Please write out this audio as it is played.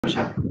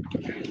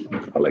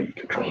I'll let you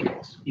control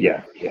this.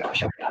 Yeah.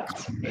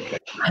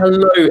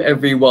 Hello,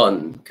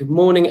 everyone. Good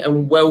morning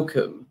and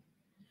welcome.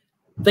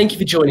 Thank you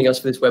for joining us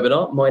for this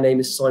webinar. My name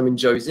is Simon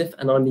Joseph,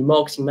 and I'm the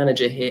marketing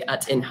manager here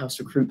at In-House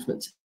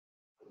Recruitment,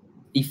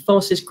 the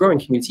fastest growing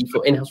community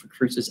for in-house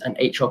recruiters and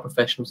HR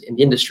professionals in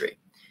the industry.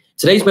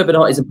 Today's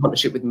webinar is in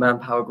partnership with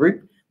Manpower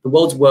Group, the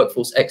world's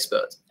workforce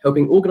expert,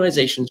 helping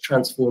organizations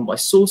transform by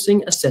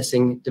sourcing,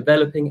 assessing,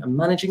 developing, and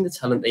managing the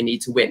talent they need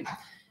to win.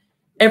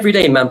 Every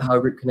day, Manpower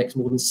Group connects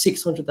more than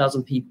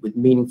 600,000 people with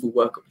meaningful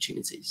work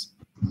opportunities.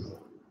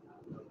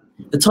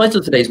 The title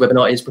of today's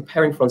webinar is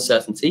Preparing for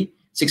Uncertainty,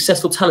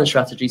 Successful Talent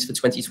Strategies for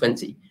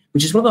 2020,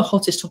 which is one of the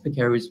hottest topic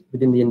areas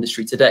within the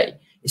industry today,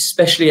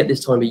 especially at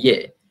this time of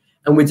year.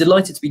 And we're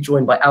delighted to be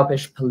joined by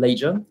Alpesh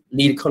Palaja,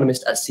 lead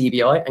economist at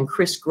CBI, and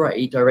Chris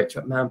Gray, director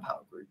at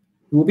Manpower Group,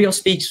 who will be our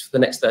speakers for the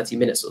next 30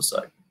 minutes or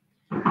so.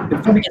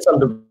 Before we get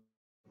underway,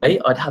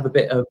 I'd have a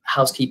bit of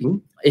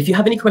housekeeping. If you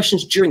have any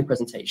questions during the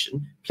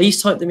presentation, please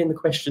type them in the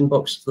question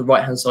box to the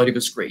right-hand side of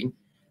your screen,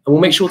 and we'll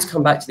make sure to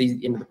come back to these at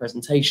the end of the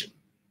presentation.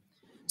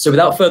 So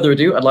without further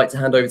ado, I'd like to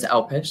hand over to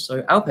Alpesh.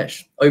 So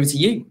Alpesh, over to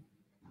you.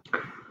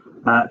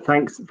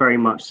 Thanks very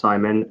much,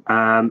 Simon.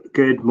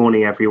 Good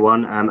morning,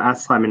 everyone.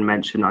 As Simon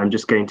mentioned, I'm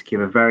just going to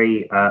give a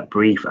very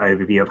brief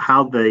overview of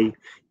how the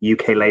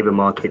UK labour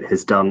market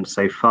has done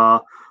so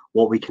far,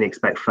 what we can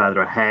expect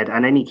further ahead,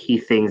 and any key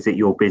things that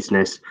your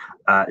business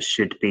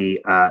should be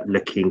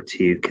looking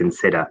to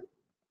consider.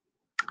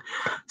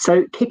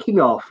 So kicking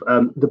off,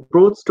 the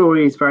broad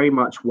story is very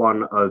much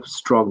one of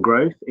strong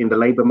growth in the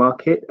labour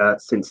market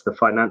since the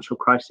financial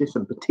crisis,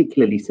 and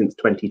particularly since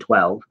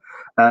 2012.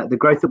 The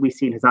growth that we've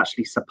seen has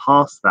actually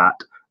surpassed that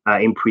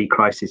in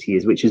pre-crisis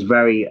years, which is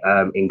very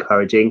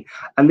encouraging.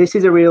 And this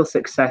is a real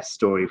success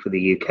story for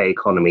the UK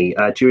economy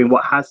during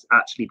what has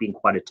actually been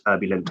quite a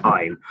turbulent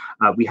time.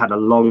 We had a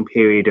long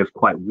period of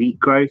quite weak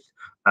growth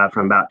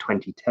from about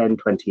 2010,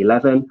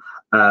 2011,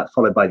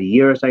 followed by the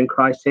Eurozone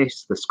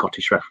crisis, the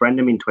Scottish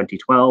referendum in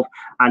 2012,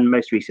 and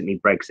most recently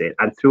Brexit.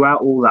 And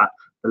throughout all that,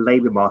 the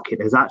labour market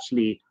has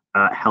actually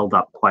held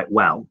up quite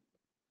well.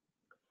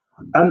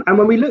 And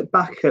when we look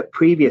back at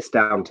previous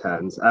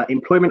downturns,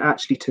 employment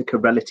actually took a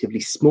relatively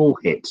small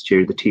hit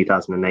during the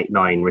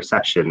 2008-9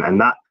 recession,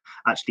 and that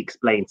actually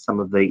explains some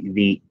of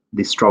the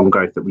strong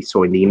growth that we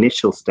saw in the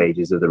initial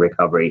stages of the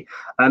recovery.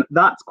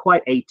 That's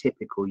quite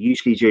atypical.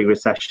 Usually during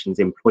recessions,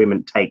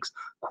 employment takes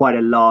quite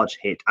a large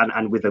hit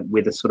and with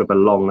a sort of a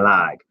long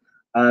lag.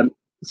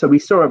 So we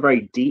saw a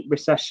very deep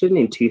recession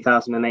in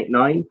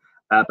 2008-9.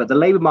 But the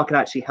labour market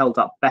actually held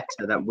up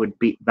better than would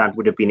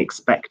have been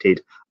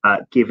expected,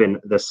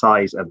 given the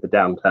size of the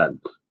downturn.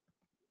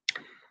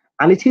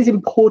 And it is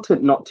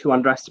important not to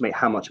underestimate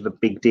how much of a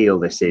big deal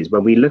this is.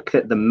 When we look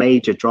at the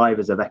major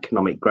drivers of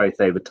economic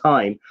growth over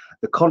time,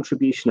 the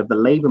contribution of the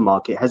labour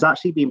market has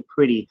actually been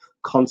pretty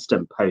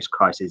constant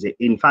post-crisis.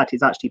 In fact,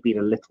 it's actually been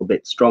a little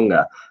bit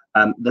stronger.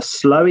 The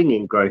slowing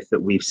in growth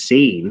that we've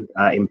seen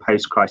in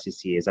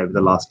post-crisis years over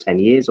the last 10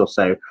 years or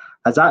so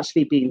has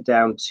actually been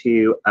down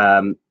to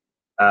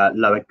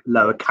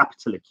lower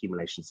capital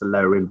accumulation, so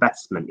lower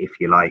investment, if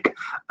you like,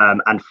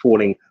 and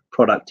falling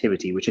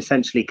productivity, which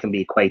essentially can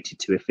be equated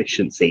to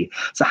efficiency.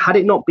 So had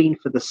it not been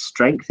for the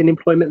strength in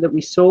employment that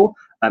we saw,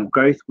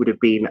 growth would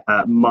have been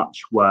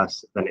much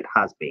worse than it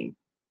has been.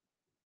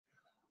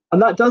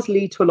 And that does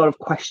lead to a lot of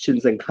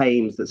questions and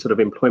claims that sort of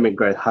employment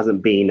growth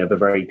hasn't been of a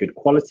very good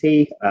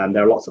quality.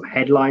 There are lots of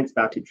headlines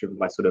about it driven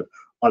by sort of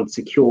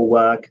unsecure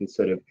work and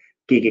sort of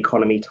gig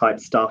economy type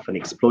stuff and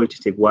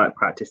exploitative work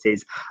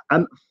practices.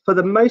 For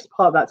the most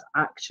part, that's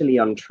actually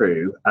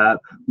untrue.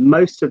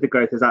 Most of the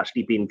growth has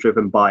actually been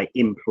driven by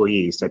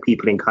employees, so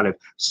people in kind of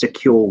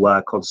secure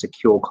work on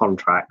secure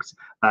contracts,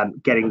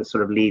 getting the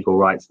sort of legal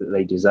rights that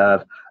they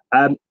deserve.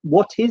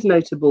 What is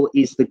notable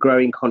is the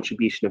growing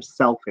contribution of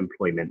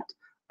self-employment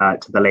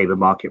to the labour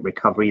market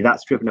recovery.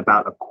 That's driven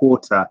about a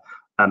quarter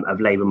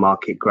of labour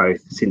market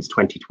growth since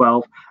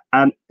 2012.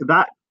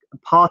 That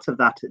part of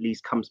that at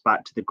least comes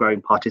back to the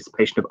growing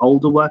participation of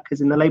older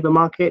workers in the labour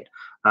market,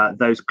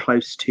 those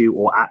close to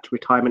or at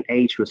retirement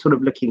age who are sort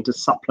of looking to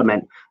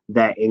supplement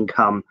their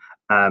income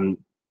in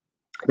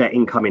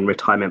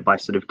retirement by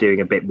sort of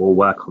doing a bit more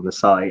work on the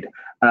side.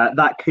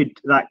 That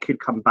could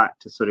come back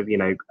to sort of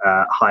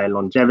higher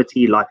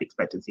longevity, life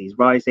expectancy is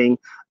rising,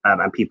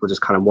 and people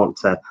just kind of want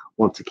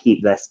to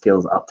keep their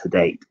skills up to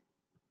date.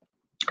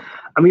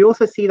 And we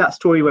also see that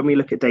story when we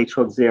look at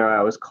data on 0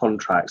 hours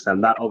contracts,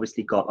 and that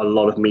obviously got a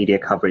lot of media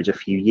coverage a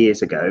few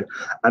years ago.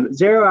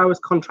 0 hours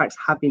contracts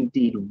have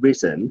indeed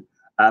risen,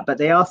 but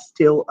they are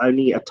still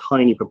only a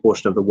tiny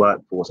proportion of the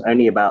workforce,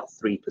 only about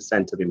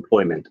 3% of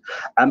employment.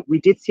 We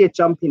did see a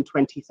jump in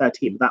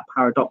 2013, but that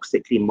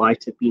paradoxically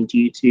might have been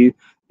due to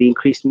the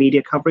increased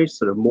media coverage,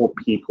 sort of more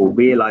people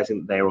realizing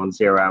that they were on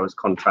 0 hours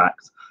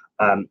contracts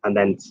and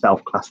then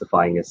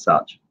self-classifying as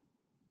such.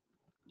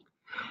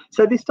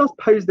 So this does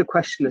pose the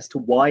question as to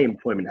why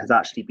employment has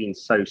actually been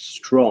so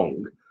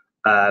strong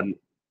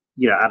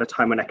at a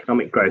time when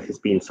economic growth has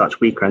been such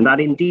weaker, and that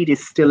indeed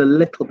is still a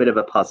little bit of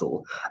a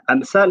puzzle.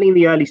 Certainly in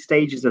the early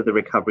stages of the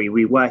recovery,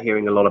 we were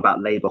hearing a lot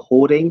about labour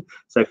hoarding,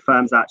 so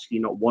firms actually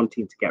not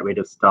wanting to get rid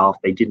of staff.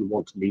 They didn't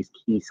want to lose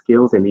key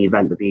skills in the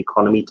event that the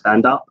economy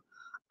turned up.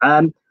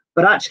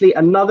 But actually,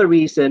 another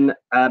reason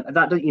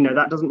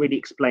that doesn't really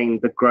explain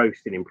the growth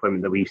in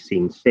employment that we've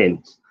seen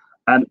since.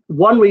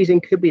 One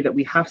reason could be that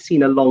we have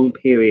seen a long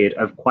period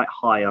of quite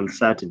high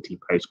uncertainty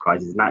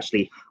post-crisis, and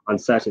actually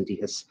uncertainty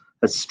has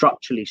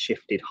structurally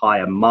shifted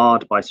higher,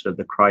 marred by sort of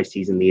the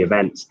crises and the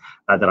events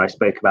that I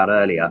spoke about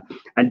earlier.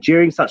 And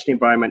during such an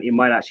environment, it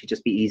might actually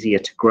just be easier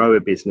to grow a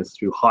business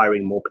through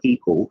hiring more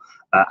people,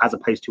 as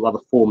opposed to other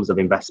forms of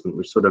investment,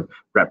 which sort of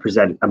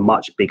represent a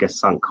much bigger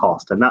sunk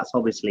cost. And that's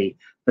obviously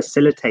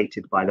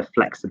facilitated by the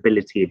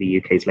flexibility of the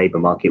UK's labour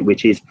market,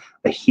 which is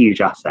a huge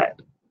asset.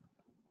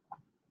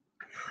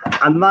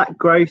 And that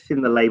growth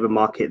in the labour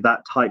market,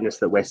 that tightness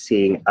that we're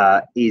seeing,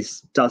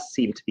 does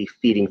seem to be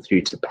feeding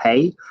through to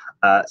pay.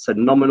 So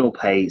nominal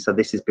pay, so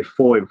this is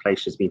before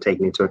inflation has been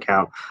taken into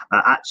account,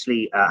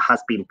 actually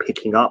has been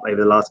picking up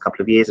over the last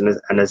couple of years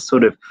and has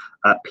sort of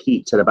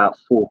peaked at about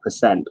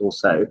 4% or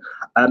so.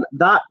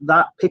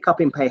 That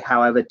pickup in pay,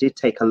 however, did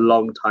take a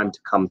long time to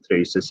come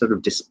through. So sort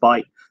of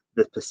despite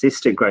the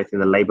persistent growth in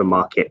the labour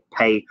market,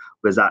 pay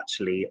was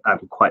actually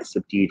quite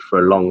subdued for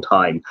a long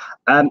time.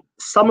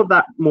 Some of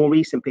that more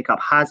recent pickup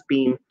has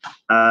been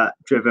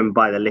driven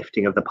by the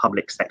lifting of the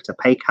public sector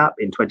pay cap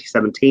in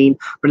 2017,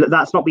 but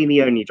that's not been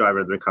the only driver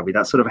of the recovery.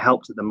 That sort of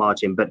helped at the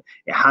margin, but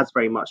it has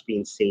very much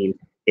been seen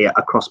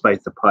across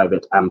both the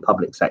private and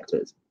public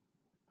sectors.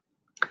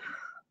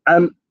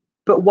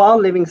 But while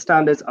living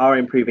standards are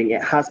improving,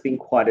 it has been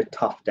quite a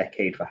tough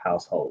decade for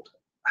households.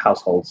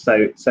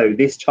 So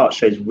this chart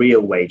shows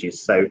real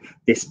wages. So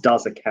this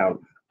does account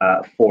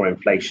for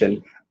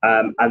inflation,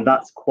 and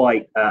that's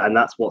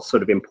what's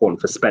sort of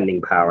important for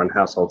spending power and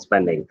household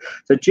spending.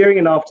 So during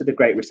and after the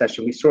Great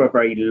Recession, we saw a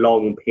very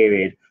long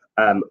period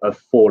of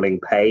falling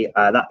pay.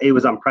 That it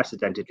was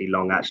unprecedentedly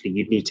long. Actually,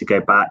 you'd need to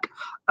go back,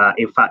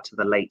 in fact, to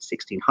the late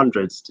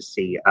 1600s to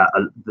see,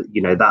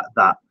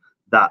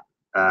 that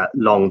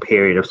long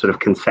period of sort of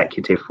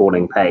consecutive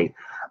falling pay.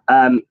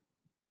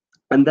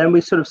 And then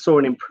we sort of saw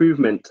an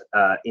improvement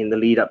in the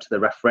lead up to the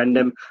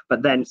referendum,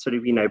 but then sort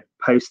of,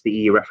 post the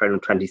EU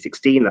referendum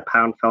 2016, the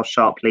pound fell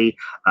sharply.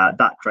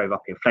 That drove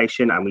up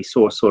inflation, and we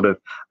saw sort of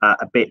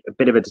a bit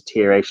of a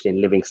deterioration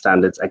in living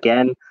standards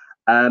again.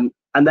 And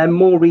then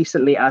more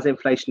recently, as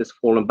inflation has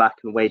fallen back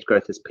and wage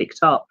growth has picked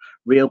up,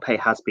 real pay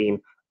has been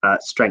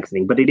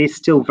strengthening, but it is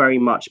still very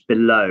much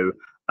below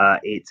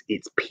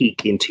its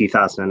peak in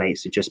 2008,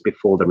 so just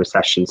before the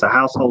recession. So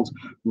households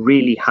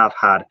really have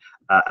had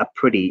a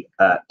pretty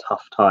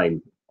tough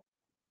time.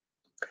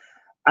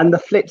 And the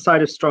flip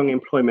side of strong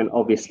employment,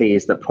 obviously,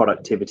 is that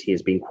productivity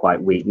has been quite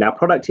weak. Now,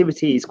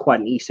 productivity is quite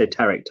an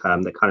esoteric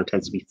term that kind of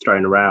tends to be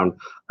thrown around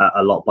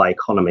a lot by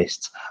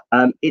economists.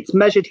 It's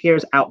measured here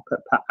as output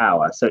per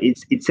hour. So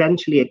it's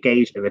essentially a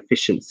gauge of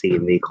efficiency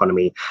in the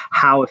economy.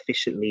 How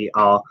efficiently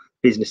are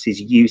businesses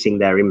using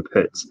their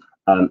inputs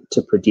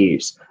to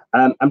produce?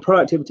 And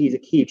productivity is a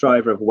key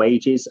driver of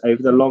wages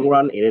over the long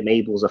run. It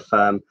enables a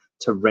firm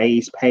to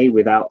raise pay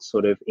without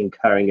sort of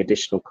incurring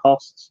additional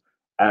costs,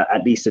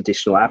 at least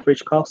additional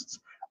average costs.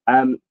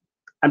 And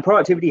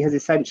productivity has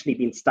essentially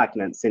been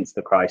stagnant since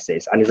the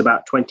crisis and is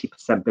about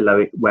 20%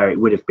 below where it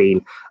would have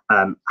been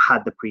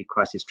had the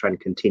pre-crisis trend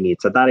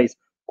continued. So that is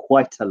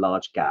quite a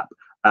large gap,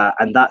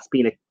 and that's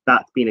been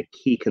a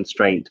key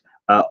constraint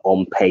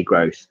on pay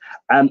growth.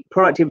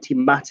 Productivity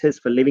matters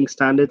for living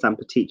standards and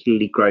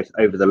particularly growth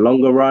over the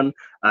longer run.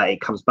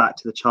 It comes back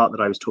to the chart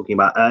that I was talking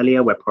about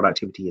earlier, where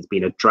productivity has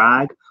been a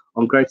drag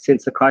on growth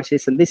since the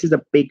crisis, and this is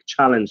a big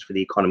challenge for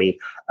the economy,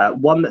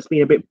 one that's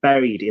been a bit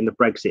buried in the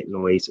Brexit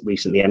noise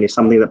recently, and is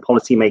something that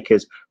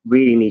policymakers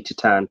really need to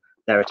turn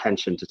their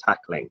attention to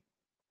tackling.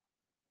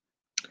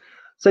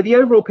 So the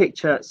overall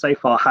picture so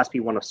far has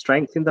been one of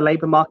strength in the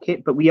labour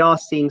market, but we are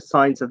seeing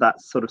signs of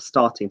that sort of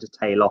starting to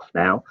tail off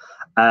now.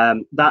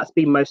 That's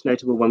been most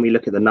notable when we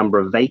look at the number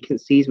of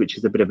vacancies, which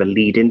is a bit of a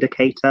lead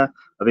indicator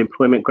of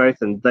employment growth,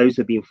 and those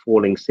have been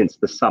falling since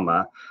the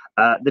summer.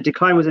 The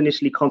decline was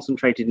initially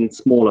concentrated in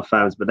smaller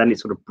firms, but then it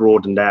sort of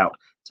broadened out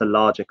to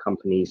larger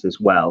companies as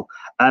well.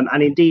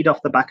 And indeed,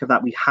 off the back of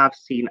that, we have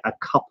seen a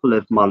couple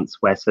of months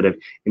where sort of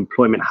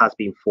employment has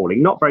been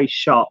falling, not very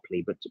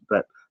sharply,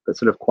 but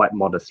sort of quite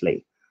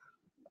modestly.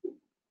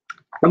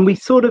 And we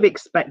sort of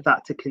expect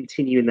that to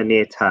continue in the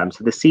near term.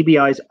 So the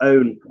CBI's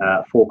own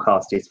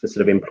forecast is for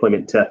sort of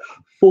employment to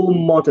fall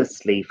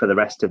modestly for the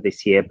rest of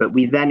this year, but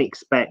we then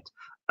expect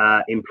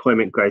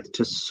employment growth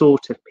to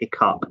sort of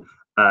pick up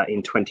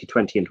in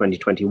 2020 and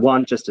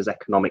 2021, just as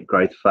economic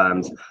growth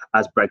firms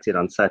as Brexit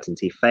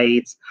uncertainty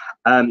fades.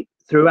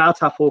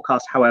 Throughout our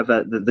forecast,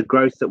 however, the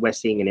growth that we're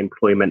seeing in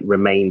employment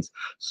remains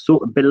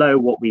sort of below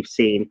what we've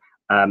seen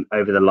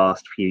over the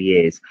last few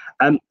years.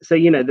 So,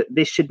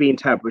 this should be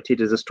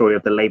interpreted as a story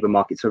of the labour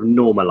market sort of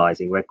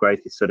normalising, where growth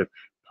is sort of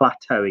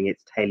plateauing,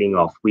 it's tailing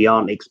off. We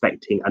aren't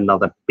expecting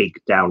another big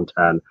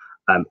downturn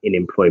in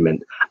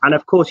employment. And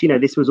of course,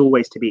 this was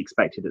always to be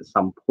expected at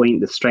some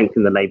point. The strength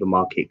in the labour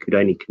market could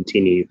only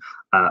continue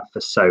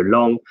for so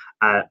long.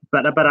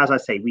 But as I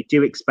say, we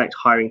do expect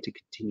hiring to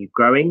continue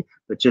growing,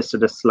 but just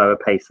at a slower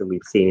pace than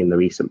we've seen in the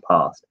recent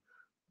past.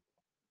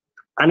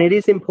 And it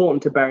is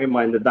important to bear in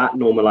mind that that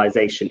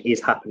normalization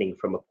is happening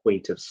from a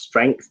point of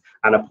strength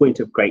and a point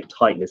of great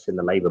tightness in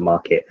the labour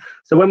market.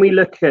 So when we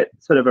look at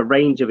sort of a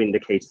range of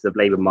indicators of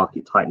labour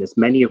market tightness,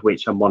 many of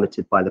which are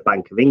monitored by the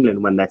Bank of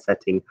England when they're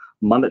setting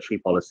monetary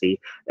policy,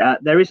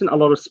 there isn't a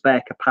lot of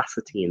spare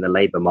capacity in the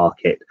labour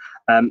market.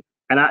 And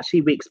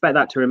actually, we expect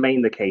that to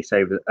remain the case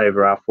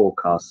over our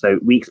forecast. So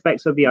we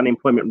expect sort of the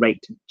unemployment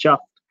rate to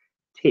just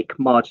tick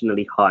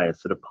marginally higher,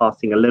 sort of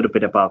passing a little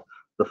bit above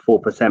the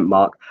 4%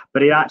 mark,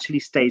 but it actually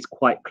stays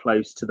quite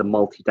close to the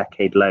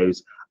multi-decade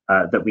lows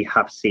that we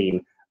have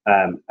seen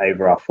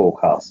over our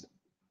forecast.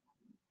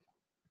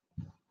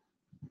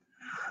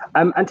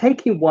 And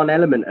taking one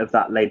element of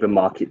that labour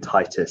market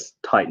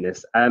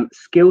tightness,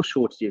 skill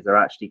shortages are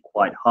actually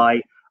quite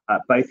high,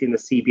 both in the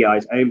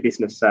CBI's own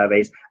business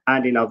surveys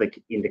and in other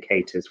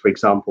indicators. For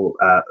example,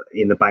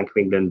 in the Bank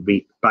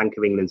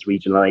of England's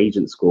regional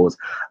agent scores.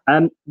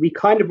 We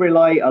kind of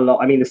rely a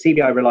lot. I mean, the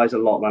CBI relies a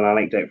lot on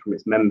anecdote from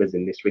its members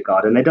in this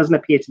regard, and there doesn't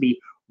appear to be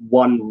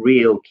one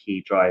real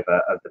key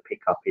driver of the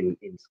pickup in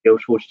skill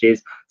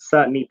shortages.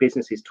 Certainly,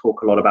 businesses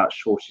talk a lot about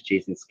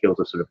shortages in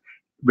skills of sort of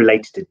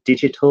related to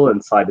digital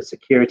and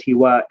cybersecurity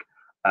work.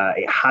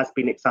 It has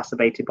been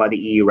exacerbated by the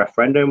EU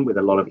referendum, with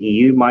a lot of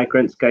EU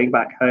migrants going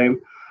back home.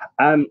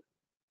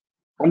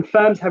 And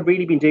firms have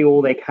really been doing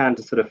all they can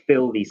to sort of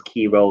fill these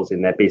key roles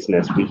in their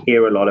business. We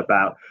hear a lot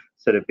about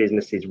sort of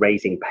businesses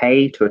raising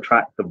pay to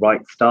attract the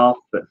right staff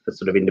for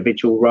sort of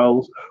individual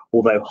roles,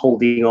 although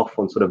holding off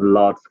on sort of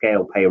large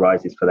scale pay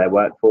rises for their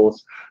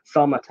workforce.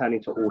 Some are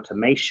turning to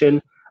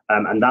automation,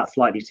 and that's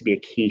likely to be a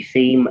key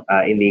theme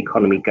in the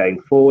economy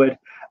going forward.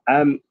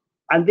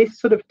 And this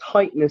sort of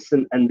tightness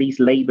and these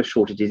labour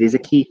shortages is a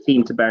key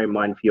theme to bear in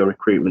mind for your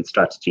recruitment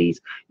strategies.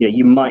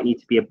 You might need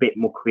to be a bit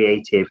more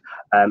creative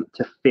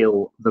to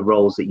fill the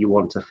roles that you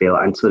want to fill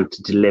and sort of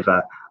to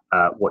deliver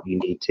what you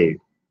need to.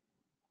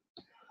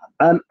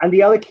 And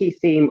the other key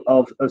theme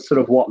of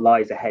sort of what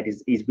lies ahead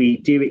is we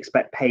do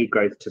expect pay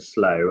growth to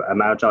slow.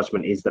 Our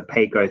judgment is that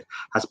pay growth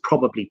has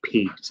probably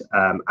peaked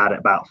at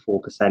about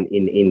 4%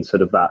 in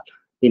sort of that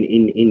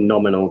in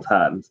nominal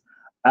terms.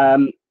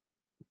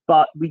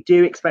 But we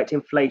do expect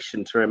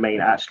inflation to remain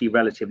actually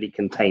relatively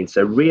contained.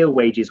 So real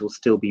wages will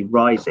still be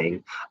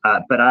rising,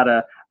 but at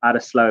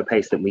a slower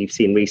pace than we've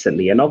seen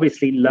recently. And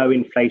obviously, low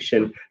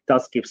inflation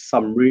does give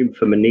some room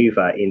for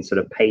manoeuvre in sort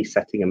of pay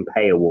setting and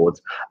pay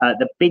awards.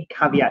 The big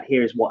caveat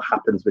here is what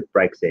happens with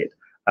Brexit.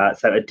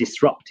 So a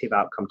disruptive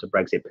outcome to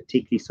Brexit,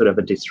 particularly sort of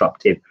a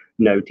disruptive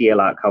no-deal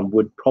outcome,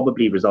 would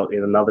probably result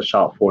in another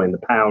sharp fall in the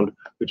pound,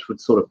 which would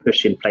sort of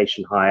push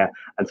inflation higher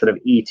and sort of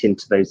eat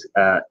into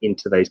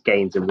those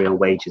gains in real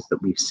wages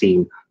that we've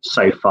seen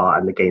so far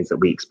and the gains that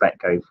we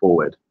expect going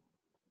forward.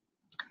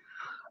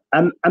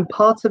 And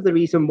part of the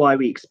reason why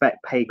we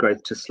expect pay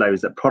growth to slow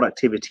is that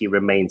productivity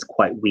remains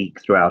quite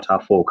weak throughout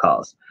our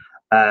forecast.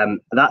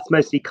 That's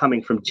mostly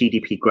coming from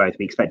GDP growth.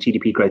 We expect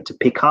GDP growth to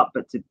pick up,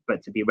 but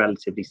to be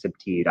relatively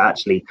subdued.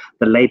 Actually,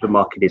 the labour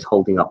market is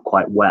holding up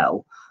quite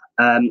well.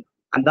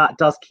 And that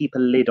does keep a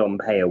lid on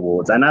pay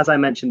awards. And as I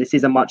mentioned, this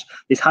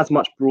has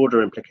much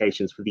broader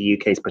implications for the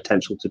UK's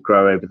potential to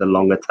grow over the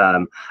longer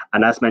term.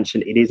 And as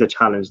mentioned, it is a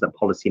challenge that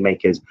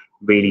policymakers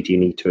really do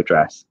need to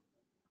address.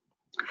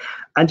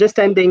 And just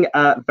ending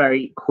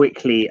very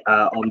quickly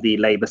on the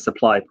labour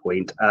supply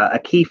point, a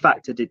key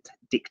factor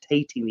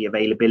dictating the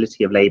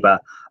availability of labour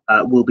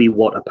will be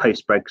what a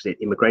post-Brexit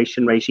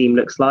immigration regime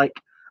looks like.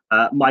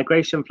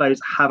 Migration flows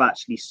have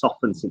actually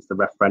softened since the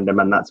referendum,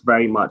 and that's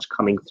very much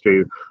coming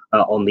through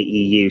on the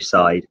EU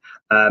side.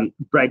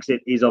 Brexit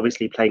is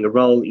obviously playing a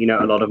role.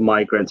 A lot of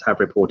migrants have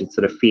reported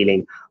sort of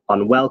feeling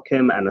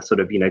unwelcome and are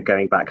sort of,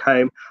 going back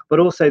home. But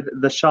also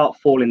the sharp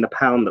fall in the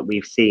pound that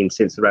we've seen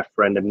since the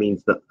referendum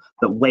means that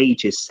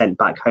wages sent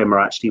back home are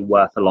actually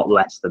worth a lot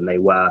less than they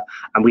were.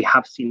 And we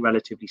have seen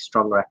relatively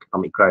stronger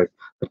economic growth,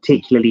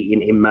 particularly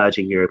in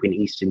emerging Europe, in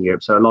Eastern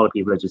Europe. So a lot of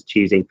people are just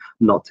choosing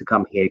not to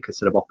come here because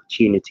sort of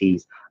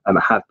opportunities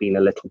have been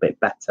a little bit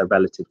better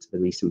relative to the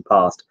recent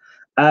past.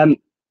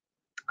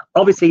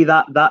 Obviously,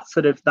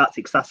 that's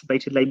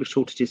exacerbated labour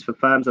shortages for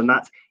firms, and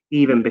that's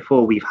even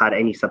before we've had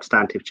any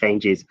substantive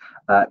changes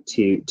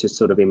to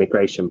sort of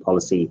immigration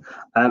policy.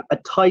 A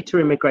tighter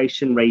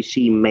immigration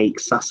regime may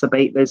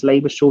exacerbate those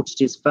labour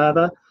shortages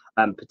further,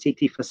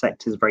 particularly for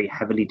sectors very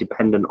heavily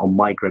dependent on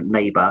migrant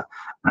labour.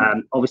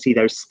 Obviously,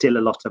 there's still a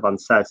lot of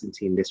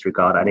uncertainty in this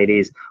regard, and it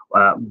is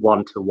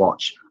one to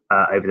watch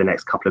over the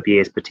next couple of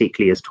years,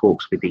 particularly as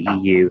talks with the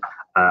EU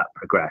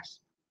progress.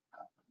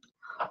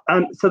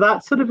 So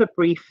that's sort of a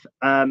brief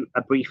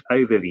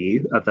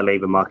overview of the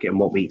labour market and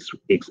what we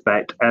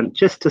expect.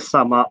 Just to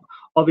sum up,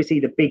 obviously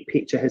the big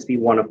picture has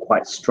been one of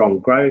quite strong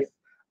growth.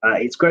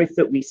 It's growth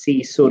that we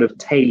see sort of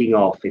tailing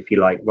off, if you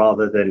like,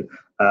 rather than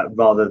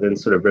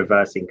sort of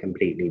reversing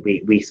completely.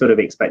 We sort of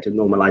expect a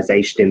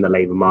normalization in the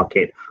labour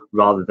market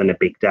rather than a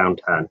big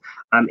downturn.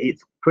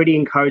 It's pretty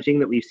encouraging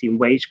that we've seen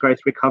wage growth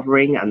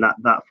recovering, and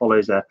that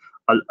follows a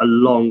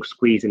long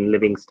squeeze in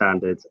living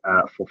standards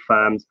for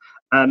firms.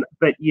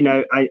 But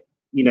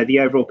the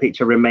overall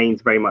picture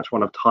remains very much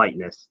one of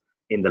tightness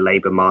in the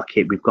labour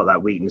market. We've got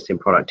that weakness in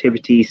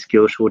productivity,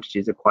 skill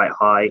shortages are quite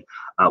high.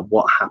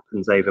 What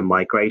happens over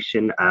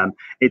migration?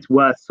 It's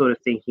worth sort of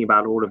thinking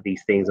about all of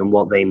these things and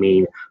what they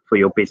mean for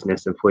your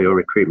business and for your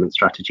recruitment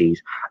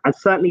strategies. And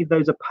certainly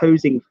those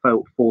opposing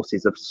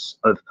forces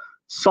of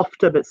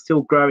softer but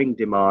still growing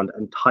demand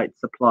and tight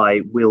supply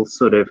will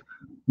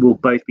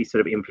both be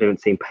sort of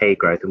influencing pay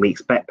growth, and we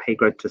expect pay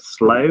growth to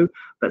slow,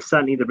 but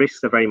certainly the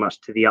risks are very much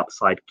to the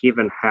upside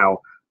given how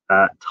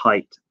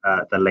tight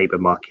the labour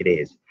market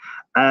is.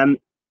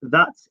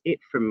 That's it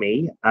from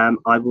me.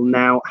 I will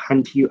now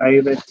hand you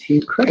over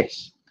to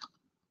Chris.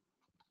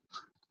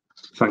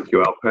 Thank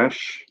you,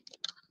 Alpesh,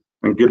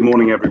 and good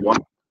morning, everyone.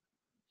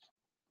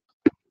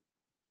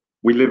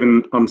 We live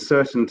in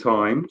uncertain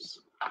times,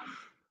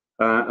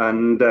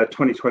 and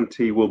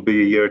 2020 will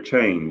be a year of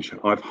change.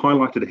 I've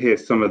highlighted here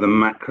some of the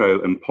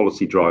macro and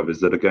policy drivers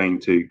that are going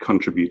to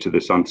contribute to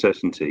this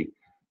uncertainty,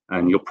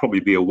 and you'll probably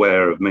be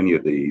aware of many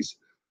of these.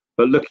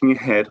 But looking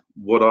ahead,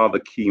 what are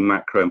the key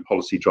macro and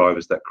policy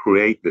drivers that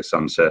create this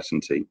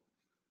uncertainty?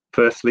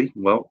 Firstly,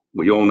 well,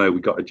 we all know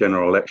we've got a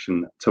general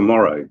election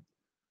tomorrow.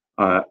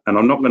 And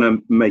I'm not going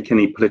to make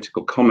any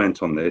political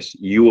comment on this.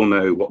 You all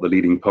know what the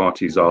leading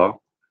parties are,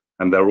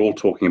 and they're all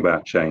talking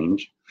about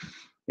change.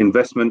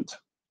 Investment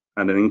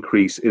and an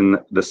increase in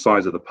the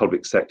size of the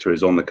public sector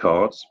is on the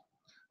cards.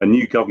 A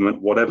new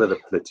government, whatever the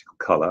political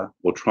colour,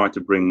 will try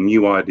to bring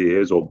new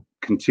ideas or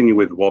continue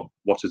with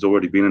what has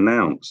already been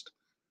announced.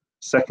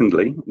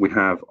 Secondly, we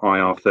have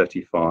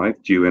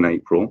IR35 due in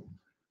April.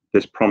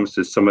 This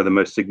promises some of the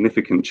most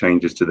significant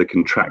changes to the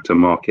contractor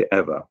market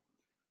ever.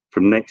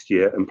 From next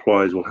year,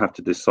 employers will have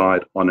to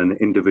decide on an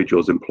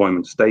individual's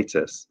employment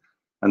status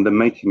and the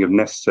making of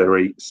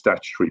necessary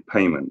statutory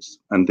payments.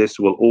 And this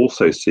will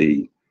also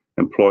see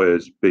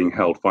employers being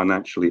held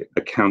financially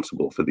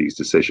accountable for these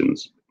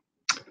decisions.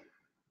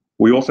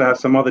 We also have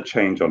some other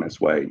change on its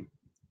way.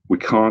 We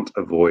can't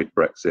avoid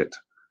Brexit.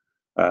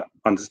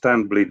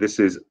 Understandably, this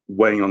is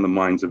weighing on the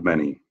minds of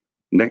many.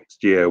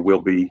 Next year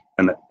will be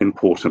an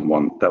important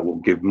one that will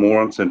give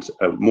more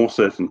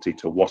certainty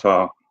to what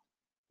our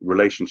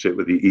relationship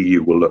with the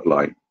EU will look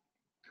like,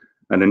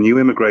 and a new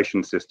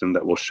immigration system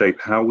that will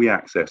shape how we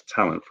access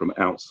talent from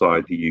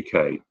outside the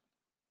UK.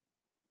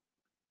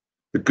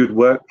 The Good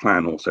Work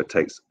Plan also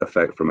takes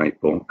effect from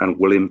April and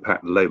will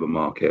impact the labour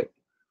market.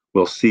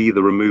 We'll see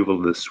the removal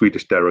of the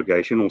Swedish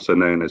derogation, also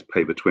known as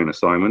pay between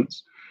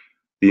assignments,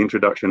 the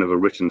introduction of a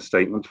written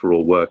statement for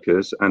all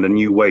workers, and a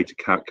new way to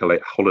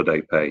calculate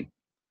holiday pay.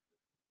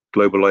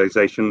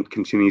 Globalization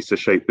continues to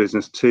shape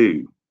business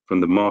too, from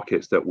the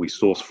markets that we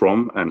source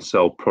from and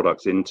sell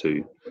products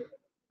into,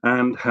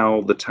 and how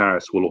the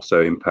tariffs will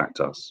also impact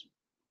us.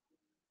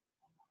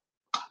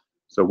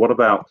 So what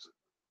about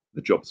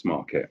the jobs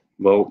market?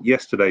 Well,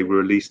 yesterday we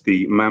released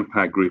the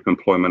Manpower Group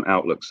Employment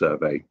Outlook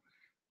Survey.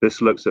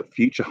 This looks at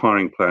future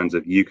hiring plans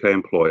of UK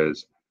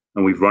employers,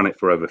 and we've run it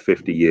for over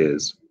 50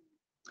 years.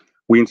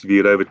 We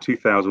interviewed over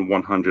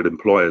 2,100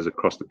 employers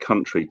across the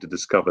country to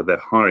discover their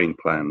hiring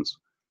plans.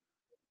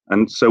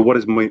 And so what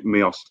is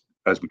MEOS,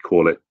 as we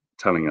call it,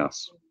 telling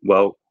us?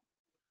 Well,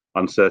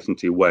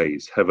 uncertainty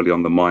weighs heavily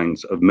on the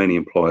minds of many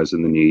employers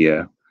in the new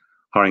year.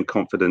 Hiring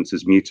confidence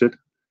is muted.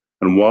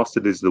 And whilst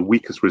it is the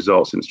weakest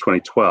result since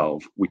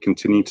 2012, we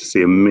continue to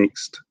see a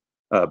mixed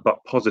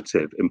but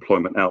positive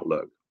employment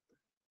outlook.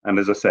 And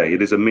as I say,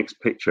 it is a mixed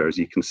picture, as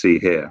you can see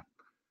here.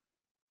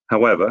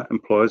 However,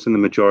 employers in the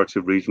majority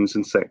of regions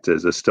and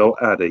sectors are still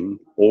adding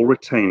or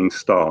retaining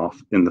staff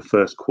in the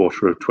first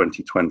quarter of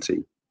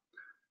 2020.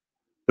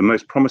 The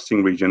most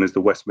promising region is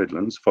the West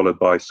Midlands, followed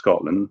by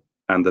Scotland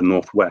and the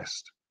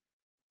Northwest.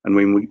 And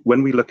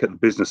when we look at the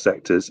business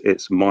sectors,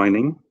 it's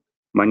mining,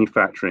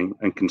 manufacturing,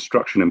 and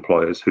construction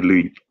employers who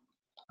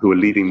are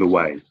leading the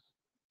way.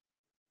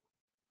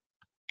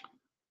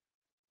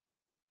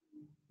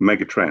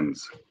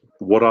 Megatrends.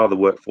 What are the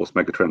workforce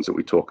megatrends that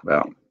we talk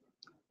about?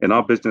 In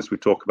our business, we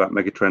talk about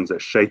megatrends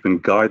that shape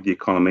and guide the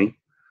economy,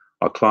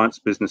 our clients'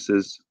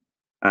 businesses,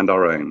 and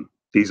our own.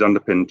 These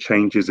underpin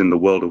changes in the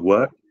world of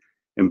work,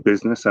 in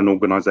business and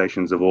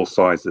organizations of all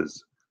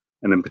sizes,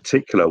 and in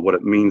particular, what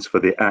it means for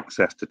the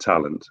access to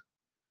talent.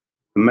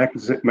 The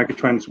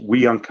megatrends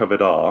we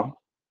uncovered are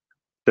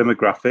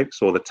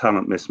demographics, or the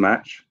talent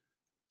mismatch,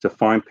 to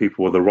find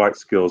people with the right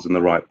skills in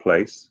the right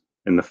place,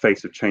 in the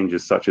face of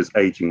changes such as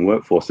aging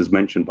workforce, as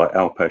mentioned by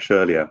Alpesh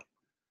earlier.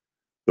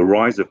 The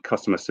rise of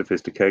customer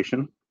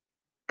sophistication.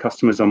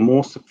 Customers are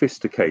more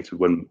sophisticated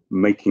when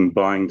making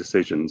buying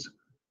decisions,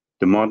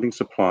 demanding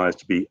suppliers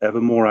to be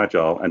ever more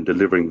agile and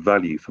delivering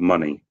value for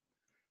money.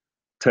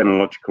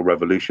 Technological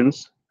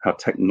revolutions, how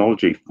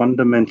technology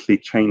fundamentally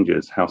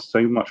changes how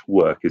so much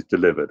work is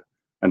delivered,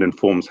 and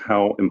informs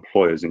how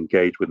employers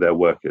engage with their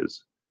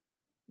workers.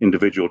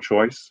 Individual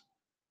choice,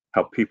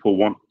 how people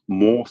want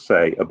more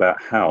say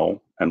about how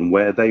and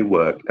where they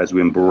work as we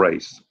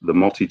embrace the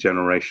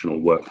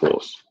multi-generational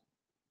workforce.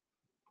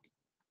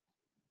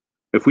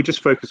 If we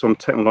just focus on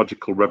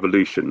technological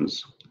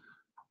revolutions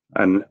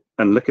and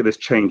look at this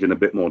change in a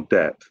bit more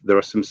depth, there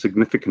are some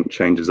significant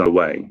changes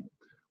underway.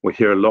 We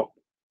hear a lot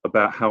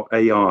about how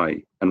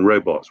AI and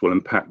robots will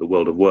impact the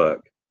world of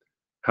work.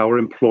 How are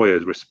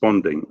employers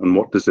responding, and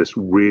what does this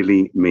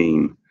really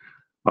mean?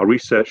 Our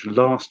research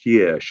last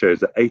year shows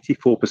that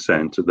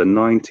 84% of the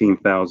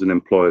 19,000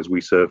 employers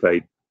we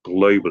surveyed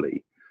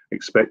globally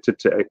expected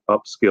to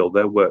upskill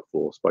their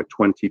workforce by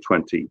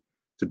 2020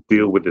 to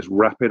deal with this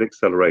rapid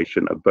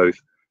acceleration of both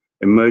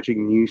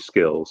emerging new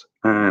skills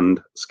and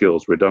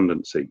skills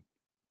redundancy.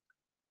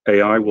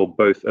 AI will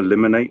both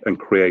eliminate and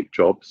create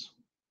jobs.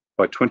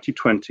 By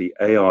 2020,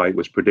 AI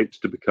was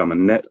predicted to become a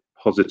net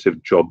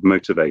positive job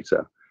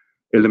motivator,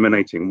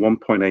 eliminating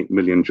 1.8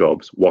 million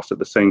jobs, whilst at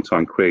the same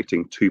time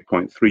creating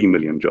 2.3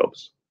 million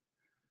jobs.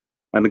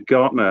 And a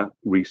Gartner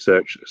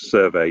research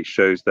survey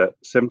shows that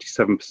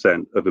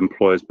 77% of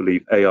employers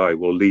believe AI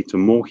will lead to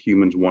more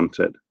humans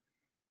wanted,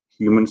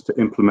 humans to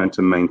implement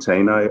and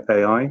maintain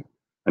AI,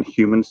 and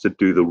humans to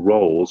do the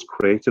roles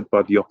created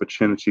by the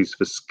opportunities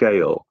for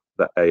scale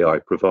that AI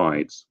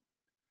provides.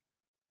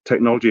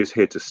 Technology is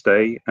here to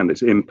stay, and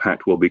its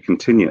impact will be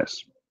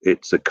continuous.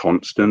 It's a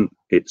constant,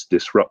 it's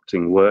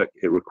disrupting work,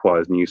 it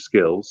requires new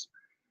skills.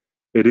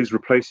 It is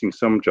replacing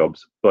some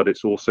jobs, but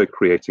it's also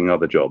creating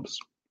other jobs.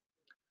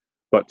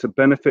 But to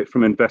benefit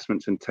from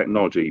investments in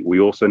technology, we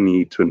also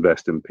need to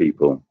invest in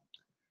people.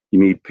 You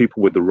need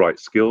people with the right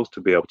skills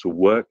to be able to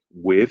work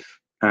with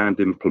and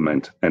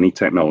implement any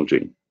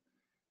technology.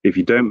 If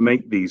you don't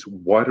make these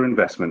wider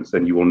investments,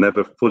 then you will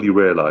never fully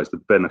realize the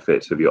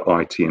benefits of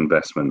your IT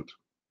investment.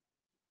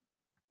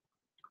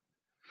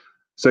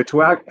 So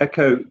to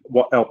echo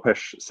what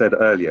Alpesh said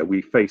earlier,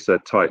 we face a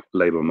tight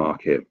labour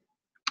market.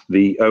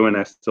 The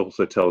ONS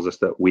also tells us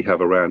that we have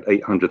around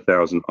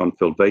 800,000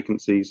 unfilled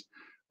vacancies.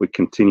 We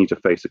continue to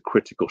face a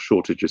critical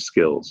shortage of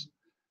skills.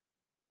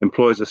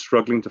 Employers are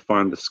struggling to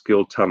find the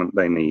skilled talent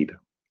they need.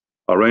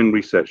 Our own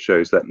research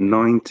shows that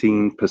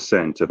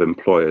 19% of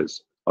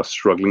employers are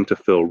struggling to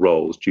fill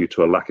roles due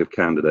to a lack of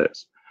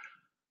candidates.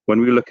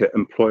 When we look at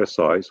employer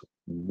size,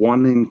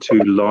 1 in 2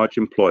 large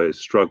employers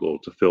struggle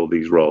to fill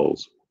these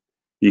roles.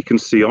 You can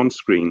see on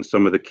screen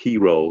some of the key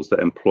roles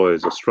that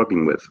employers are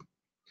struggling with.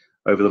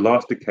 Over the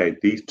last decade,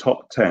 these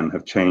top 10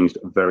 have changed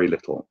very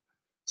little.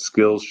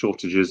 Skills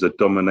shortages are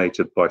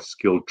dominated by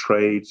skilled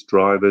trades,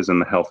 drivers, and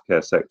the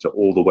healthcare sector,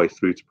 all the way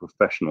through to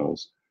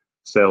professionals,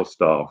 sales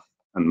staff,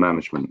 and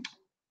management.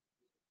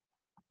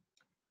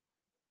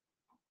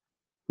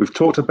 We've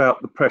talked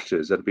about the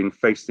pressures that have been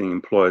facing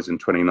employers in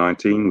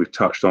 2019. We've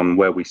touched on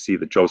where we see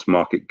the jobs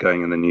market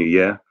going in the new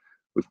year.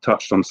 We've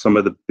touched on some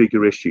of the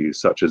bigger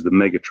issues, such as the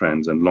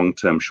megatrends and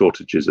long-term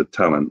shortages of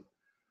talent.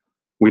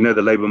 We know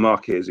the labour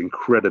market is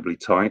incredibly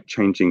tight.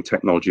 Changing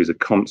technology is a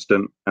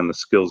constant, and the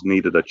skills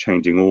needed are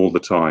changing all the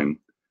time.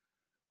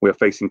 We are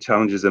facing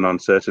challenges and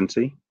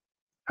uncertainty.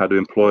 How do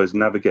employers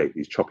navigate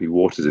these choppy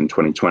waters in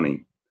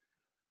 2020?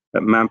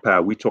 At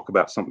Manpower, we talk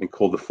about something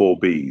called the 4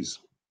 Bs.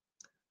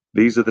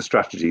 These are the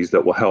strategies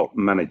that will help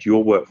manage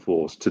your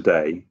workforce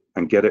today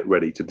and get it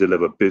ready to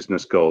deliver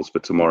business goals for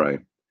tomorrow.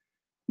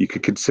 You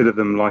could consider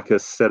them like a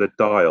set of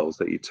dials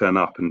that you turn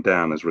up and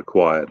down as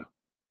required.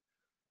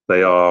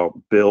 They are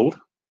build,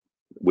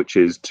 which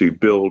is to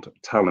build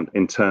talent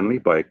internally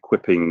by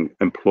equipping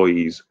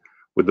employees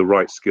with the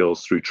right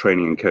skills through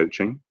training and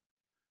coaching.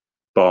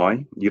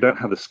 Buy, you don't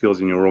have the skills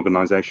in your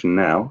organization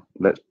now,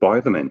 let's buy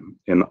them in.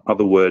 In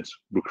other words,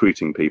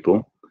 recruiting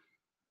people.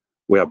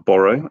 We have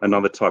borrow,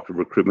 another type of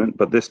recruitment,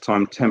 but this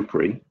time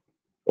temporary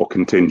or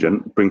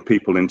contingent, bring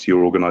people into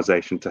your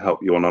organization to help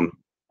you on an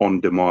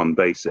on-demand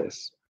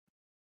basis.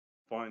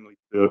 Finally,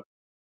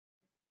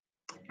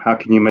 how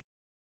can you make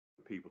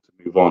people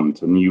to move on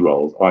to new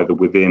roles, either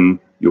within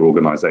your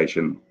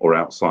organization or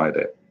outside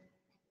it?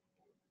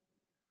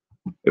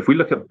 If we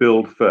look at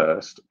build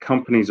first,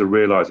 companies are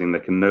realizing they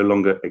can no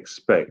longer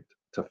expect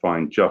to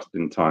find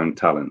just-in-time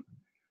talent,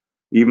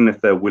 even if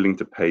they're willing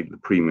to pay the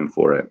premium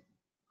for it.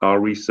 Our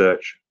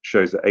research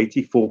shows that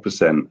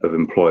 84% of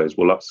employers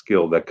will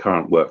upskill their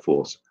current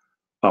workforce,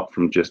 up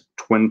from just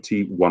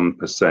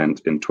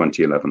 21% in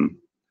 2011.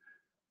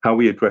 How are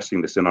we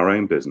addressing this in our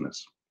own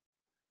business?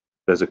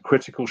 There's a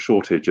critical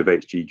shortage of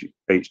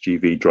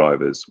HGV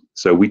drivers.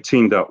 So we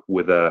teamed up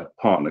with a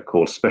partner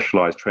called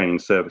Specialized Training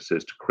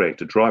Services to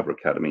create a driver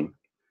academy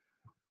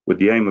with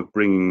the aim of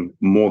bringing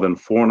more than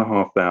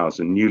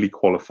 4,500 newly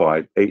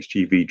qualified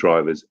HGV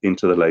drivers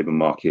into the labour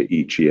market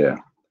each year.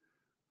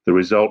 The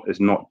result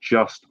is not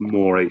just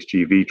more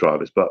HGV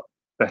drivers, but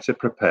better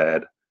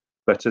prepared,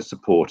 better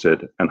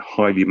supported, and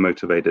highly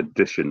motivated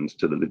additions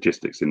to the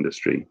logistics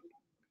industry.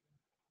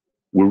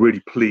 We're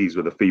really pleased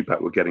with the feedback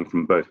we're getting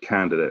from both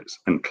candidates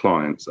and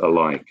clients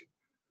alike.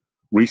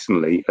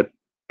 Recently, a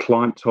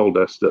client told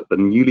us that the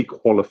newly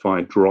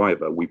qualified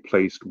driver we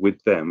placed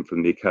with them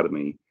from the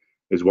academy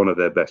is one of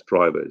their best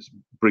drivers,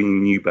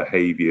 bringing new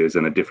behaviors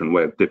and a different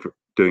way of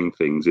doing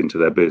things into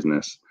their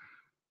business.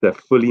 They're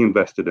fully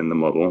invested in the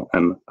model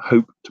and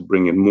hope to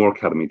bring in more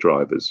academy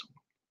drivers.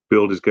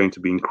 Build is going to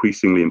be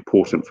increasingly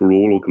important for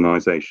all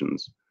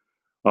organizations.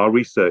 Our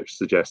research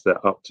suggests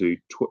that up to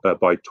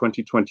by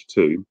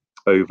 2022,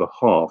 over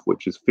half,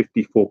 which is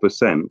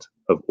 54%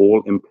 of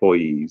all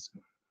employees,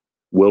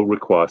 will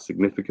require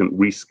significant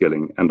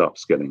reskilling and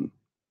upskilling.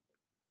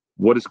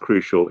 What is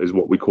crucial is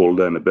what we call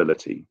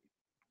learnability,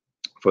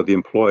 for the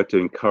employer to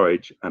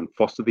encourage and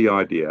foster the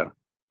idea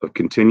of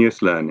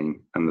continuous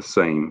learning, and the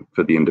same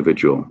for the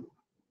individual.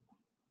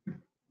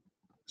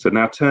 So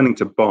now turning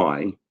to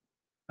buy,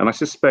 and I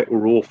suspect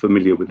we're all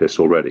familiar with this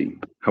already.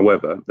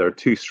 However, there are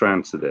two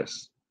strands to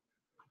this.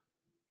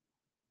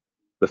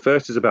 The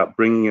first is about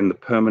bringing in the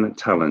permanent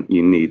talent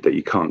you need that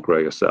you can't grow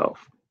yourself.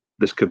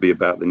 This could be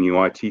about the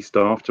new IT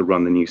staff to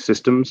run the new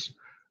systems,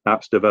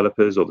 apps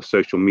developers, or the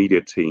social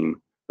media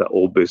team that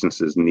all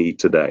businesses need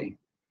today.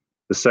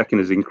 The second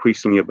is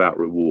increasingly about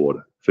reward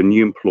for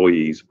new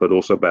employees, but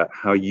also about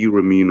how you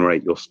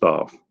remunerate your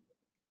staff.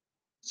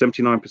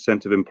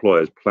 79% of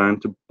employers plan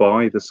to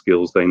buy the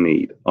skills they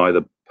need,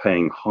 either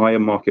paying higher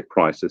market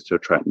prices to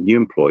attract new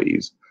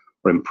employees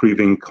or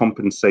improving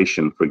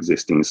compensation for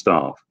existing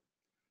staff.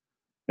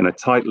 In a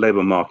tight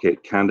labour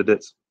market,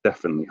 candidates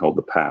definitely hold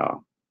the power.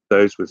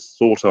 Those with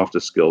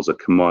sought-after skills are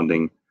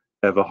commanding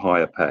ever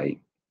higher pay.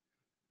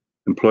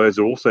 Employers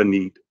also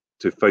need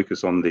to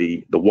focus on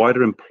the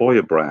wider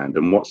employer brand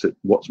and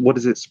what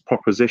is its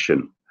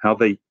proposition, how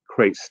they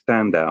create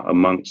standout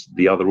amongst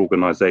the other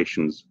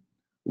organisations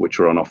which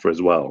are on offer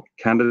as well.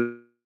 Candidates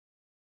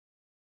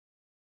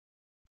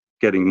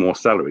getting more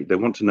salary. They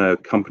want to know a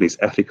company's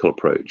ethical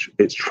approach,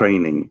 its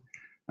training,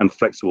 and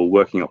flexible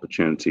working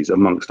opportunities,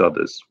 amongst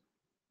others.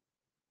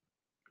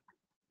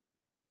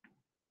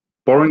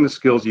 Borrowing the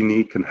skills you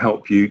need can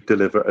help you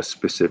deliver a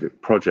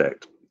specific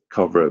project,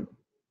 cover a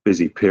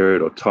busy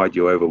period, or tide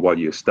you over while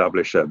you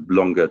establish a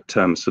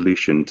longer-term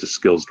solution to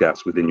skills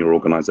gaps within your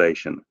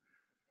organization.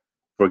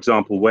 For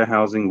example,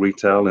 warehousing,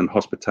 retail, and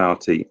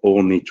hospitality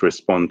all need to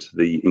respond to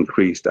the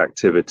increased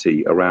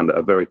activity around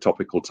a very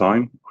topical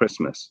time,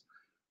 Christmas.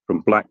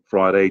 From Black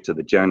Friday to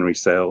the January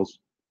sales,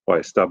 by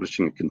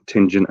establishing a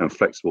contingent and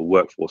flexible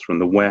workforce from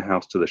the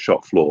warehouse to the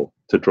shop floor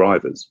to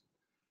drivers.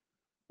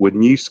 With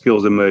new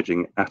skills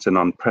emerging at an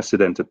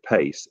unprecedented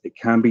pace, it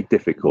can be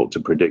difficult to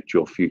predict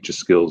your future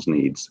skills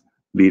needs,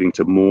 leading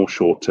to more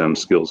short-term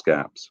skills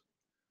gaps.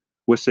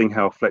 We're seeing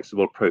how a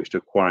flexible approach to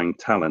acquiring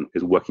talent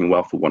is working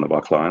well for one of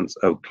our clients,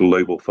 a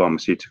global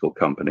pharmaceutical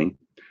company,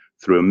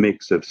 through a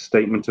mix of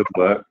statement of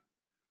work,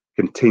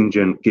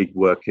 contingent gig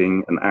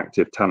working, and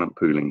active talent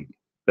pooling.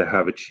 They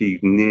have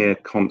achieved near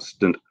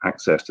constant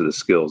access to the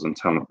skills and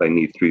talent they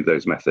need through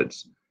those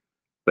methods.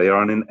 They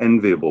are in an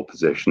enviable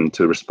position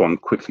to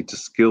respond quickly to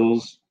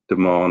skills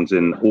demands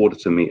in order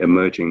to meet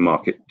emerging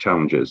market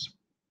challenges.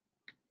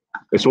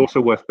 It's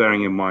also worth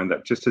bearing in mind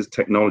that just as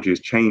technology is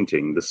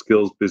changing, the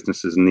skills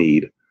businesses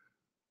need,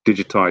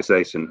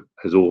 digitization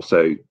has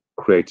also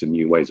created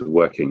new ways of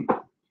working.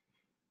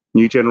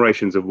 New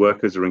generations of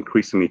workers are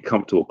increasingly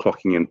comfortable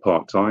clocking in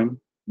part-time,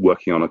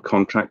 working on a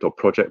contract or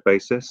project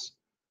basis,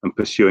 and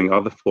pursuing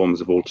other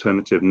forms of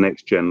alternative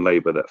next-gen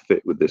labor that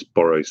fit with this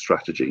borrow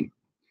strategy.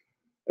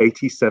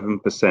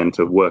 87%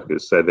 of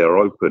workers say they're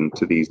open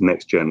to these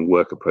next-gen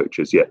work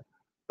approaches, yet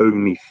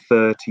only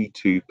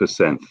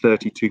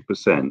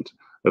 32%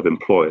 of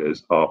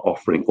employers are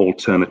offering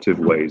alternative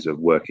ways of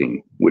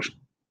working, which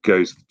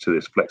goes to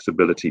this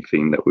flexibility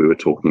theme that we were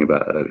talking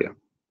about earlier.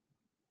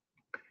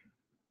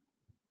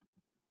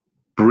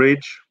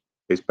 Bridge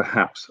is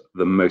perhaps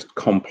the most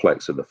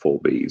complex of the 4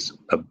 Bs.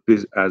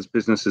 As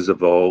businesses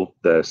evolve,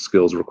 their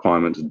skills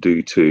requirements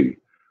do too.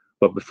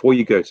 But before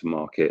you go to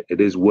market,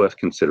 it is worth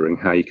considering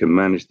how you can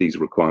manage these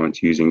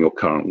requirements using your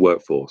current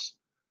workforce.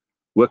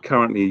 We're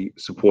currently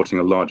supporting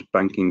a large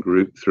banking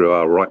group through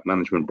our Right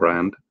Management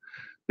brand.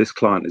 This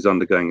client is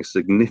undergoing a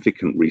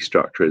significant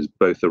restructure as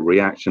both a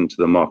reaction to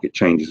the market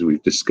changes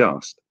we've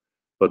discussed,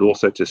 but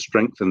also to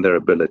strengthen their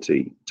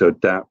ability to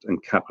adapt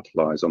and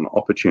capitalize on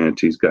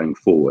opportunities going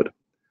forward.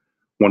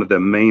 One of their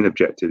main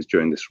objectives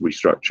during this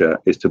restructure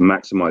is to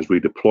maximize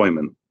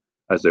redeployment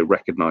as they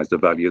recognize the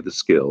value of the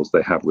skills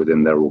they have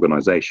within their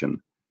organization,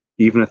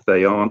 even if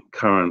they aren't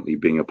currently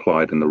being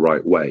applied in the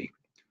right way.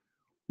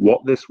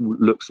 What this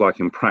looks like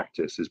in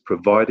practice is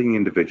providing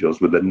individuals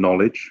with the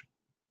knowledge,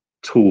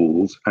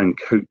 tools, and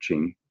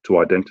coaching to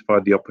identify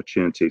the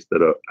opportunities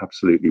that are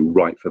absolutely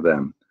right for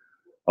them,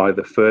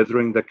 either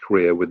furthering their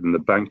career within the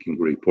banking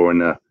group or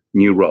in a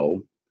new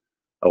role,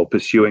 or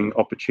pursuing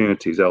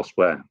opportunities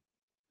elsewhere.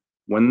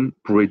 When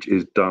Bridge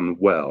is done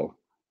well,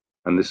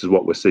 and this is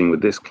what we're seeing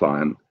with this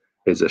client,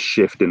 is a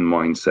shift in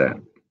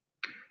mindset.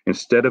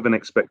 Instead of an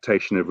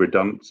expectation of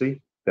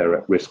redundancy, their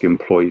at-risk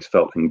employees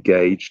felt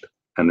engaged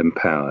and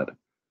empowered.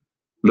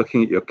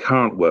 Looking at your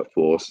current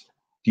workforce,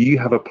 do you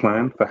have a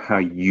plan for how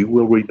you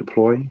will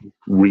redeploy,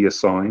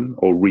 reassign,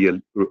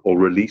 or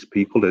release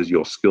people as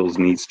your skills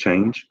needs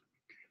change?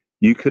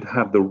 You could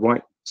have the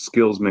right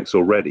skills mix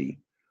already,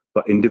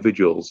 but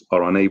individuals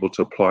are unable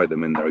to apply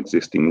them in their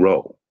existing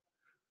role.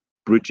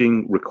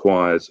 Bridging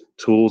requires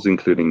tools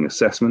including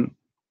assessment,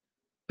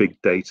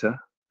 big data,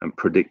 and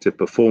predictive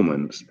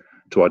performance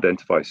to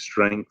identify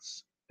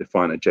strengths,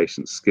 define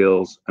adjacent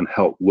skills, and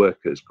help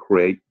workers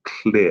create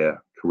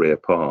clear career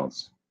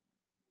paths.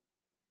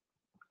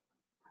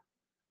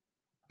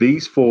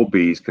 These 4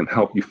 Bs can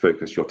help you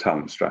focus your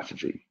talent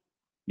strategy.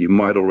 You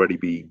might already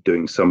be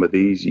doing some of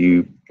these.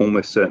 You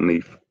almost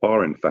certainly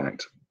are, in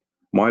fact.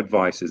 My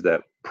advice is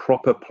that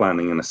proper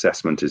planning and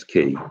assessment is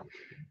key.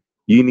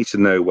 You need to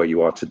know where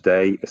you are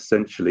today,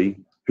 essentially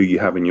who you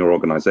have in your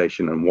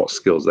organization and what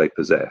skills they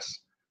possess.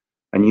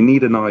 And you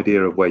need an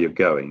idea of where you're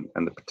going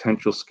and the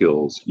potential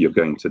skills you're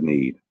going to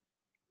need.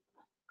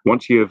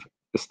 Once you have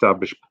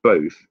established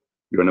both,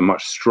 you're in a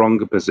much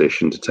stronger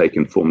position to take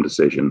informed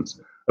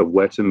decisions of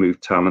where to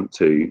move talent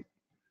to,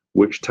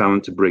 which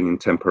talent to bring in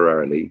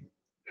temporarily,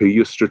 who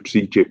your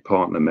strategic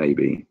partner may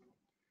be.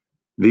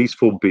 These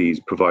 4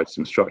 Bs provide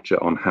some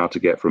structure on how to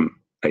get from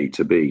A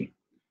to B.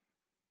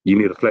 You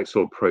need a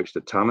flexible approach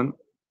to talent.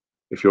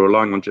 If you're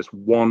relying on just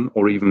 1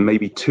 or even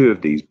maybe 2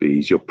 of these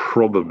Bs, you'll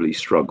probably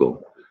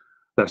struggle.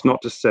 That's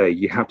not to say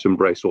you have to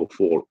embrace all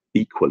 4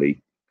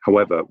 equally.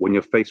 However, when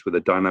you're faced with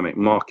a dynamic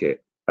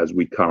market, as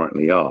we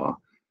currently are,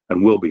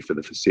 and will be for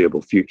the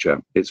foreseeable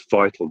future, it's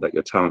vital that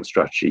your talent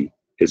strategy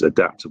is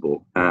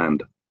adaptable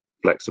and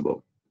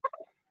flexible.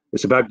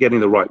 It's about getting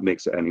the right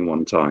mix at any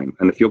one time.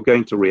 And if you're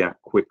going to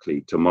react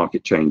quickly to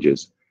market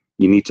changes,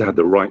 you need to have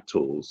the right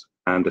tools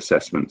and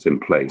assessments in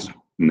place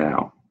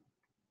now.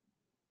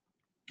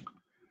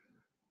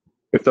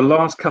 If the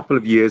last couple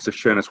of years have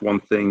shown us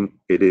one thing,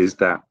 it is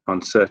that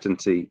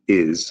uncertainty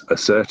is a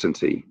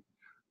certainty.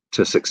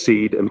 To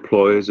succeed,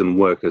 employers and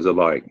workers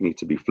alike need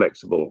to be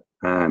flexible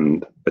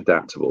and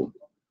adaptable.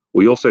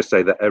 We also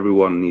say that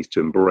everyone needs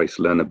to embrace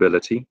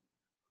learnability.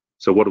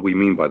 So what do we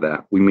mean by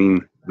that? We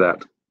mean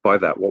that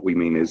what we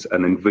mean is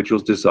an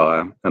individual's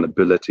desire and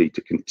ability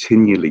to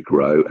continually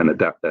grow and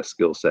adapt their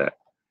skill set.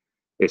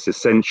 It's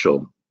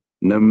essential,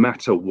 no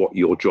matter what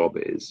your job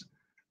is,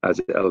 as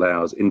it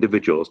allows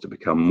individuals to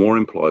become more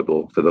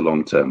employable for the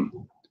long term.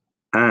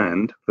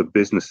 And for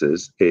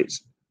businesses, it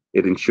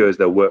ensures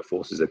their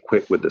workforce is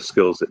equipped with the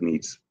skills it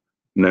needs,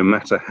 no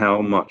matter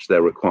how much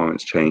their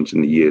requirements change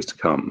in the years to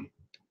come.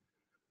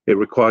 It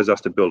requires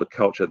us to build a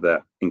culture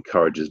that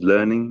encourages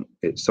learning.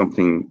 It's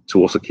something to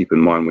also keep in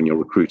mind when you're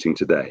recruiting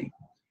today.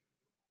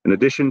 In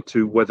addition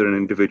to whether an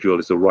individual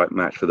is the right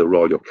match for the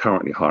role you're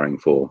currently hiring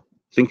for,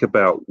 think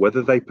about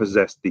whether they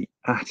possess the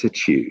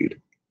attitude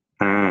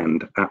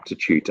and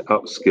aptitude to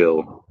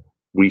upskill,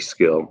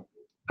 reskill,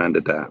 and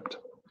adapt.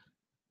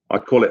 I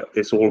call it,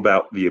 it's all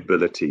about the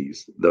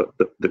abilities.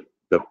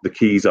 The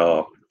keys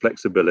are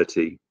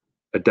flexibility,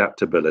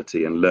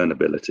 adaptability, and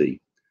learnability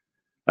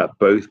at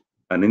both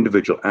an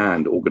individual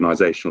and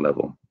organizational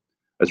level.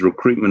 As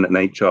recruitment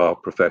and HR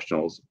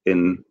professionals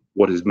in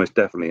what is most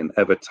definitely an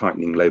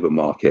ever-tightening labor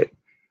market,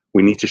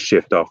 we need to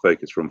shift our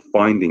focus from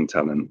finding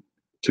talent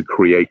to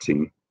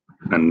creating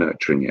and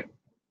nurturing it.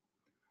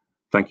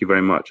 Thank you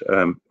very much.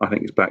 I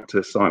think it's back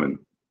to Simon.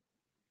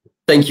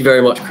 Thank you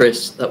very much,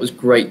 Chris. That was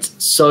great.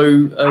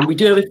 So we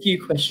do have a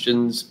few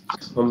questions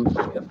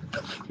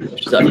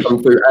that have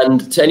come through.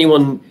 And to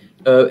anyone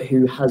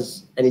who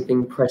has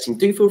anything pressing,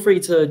 do feel free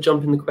to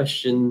jump in the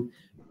question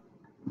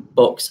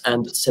box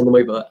and send them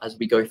over as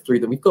we go through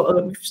them.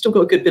 We've still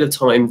got a good bit of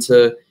time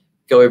to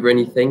go over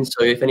anything.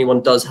 So if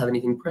anyone does have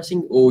anything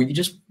pressing, or you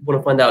just want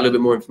to find out a little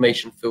bit more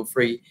information, feel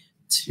free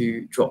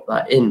to drop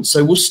that in.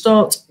 So we'll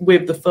start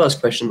with the first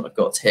question I've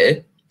got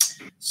here.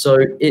 So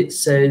it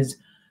says,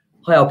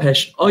 hi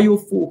Alpesh, are your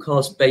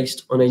forecasts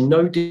based on a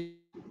no-deal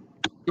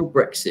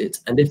Brexit?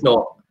 And if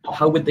not,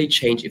 how would they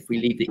change if we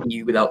leave the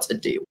EU without a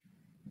deal?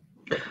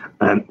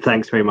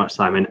 Thanks very much,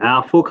 Simon.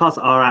 Our forecasts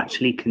are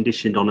actually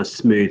conditioned on a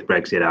smooth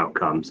Brexit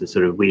outcome. So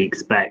sort of we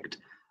expect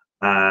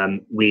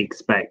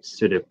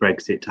sort of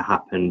Brexit to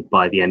happen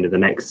by the end of the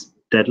next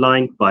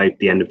deadline, by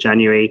the end of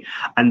January.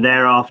 And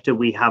thereafter,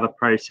 we have a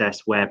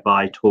process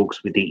whereby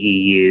talks with the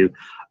EU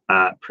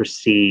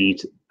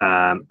proceed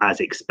as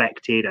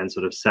expected, and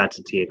sort of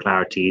certainty and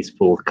clarity is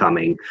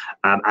forthcoming.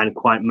 And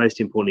quite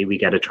most importantly, we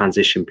get a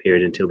transition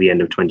period until the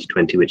end of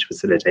 2020, which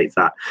facilitates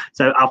that.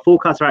 So our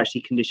forecasts are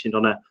actually conditioned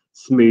on a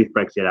smooth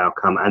Brexit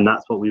outcome, and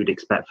that's what we would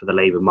expect for the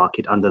labour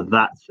market under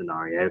that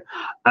scenario.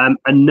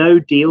 A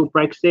no-deal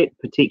Brexit,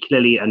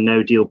 particularly a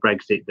no-deal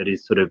Brexit that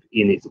is sort of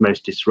in its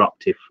most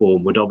disruptive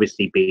form, would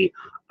obviously be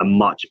a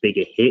much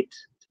bigger hit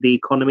to the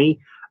economy.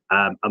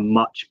 A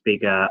much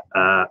bigger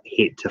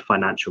hit to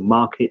financial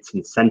markets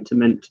and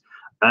sentiment,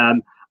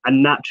 and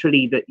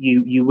naturally that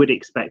you would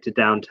expect a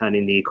downturn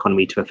in the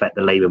economy to affect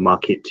the labour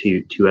market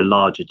to a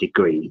larger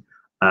degree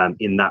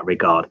in that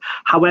regard.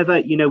 However,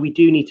 you know, we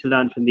do need to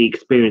learn from the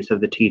experience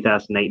of the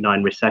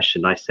 2008-9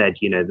 recession. I said,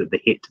 you know, that the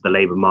hit to the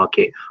labour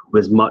market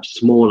was much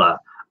smaller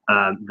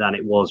than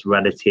it was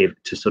relative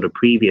to sort of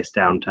previous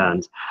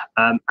downturns,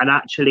 and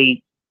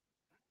actually,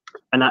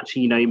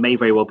 you know, it may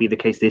very well be the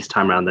case this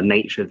time around. The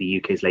nature of the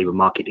UK's labour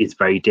market is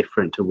very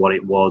different to what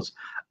it was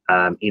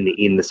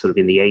in the sort of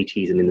in the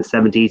 80s and in the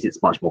 70s.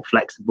 It's much more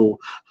flexible.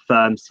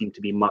 Firms seem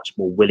to be much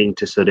more willing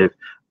to sort of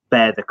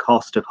bear the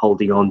cost of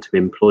holding on to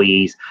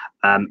employees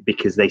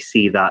because they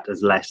see that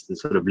as less than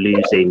sort of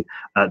losing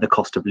the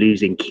cost of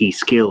losing key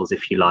skills,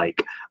 if you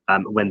like,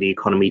 when the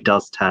economy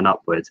does turn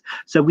upwards.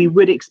 So we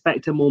would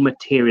expect a more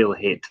material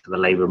hit to the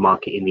labour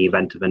market in the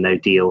event of a no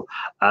deal,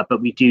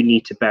 but we do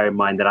need to bear in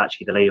mind that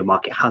actually the labour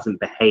market hasn't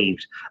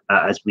behaved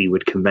as we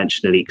would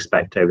conventionally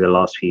expect over the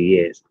last few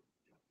years.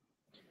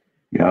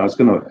 Yeah,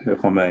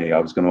 if I may, I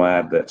was going to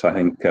add that I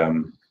think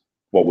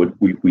what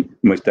we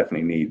most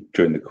definitely need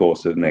during the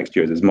course of next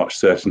year is as much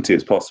certainty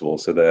as possible,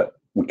 so that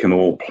we can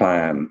all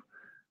plan.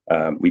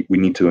 We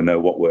need to know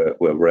what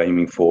we're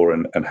aiming for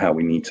and how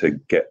we need to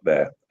get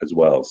there as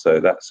well.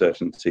 So that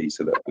certainty,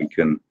 so that we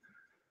can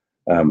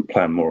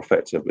plan more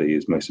effectively,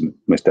 is most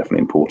definitely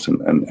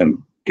important.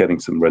 And getting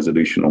some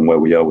resolution on where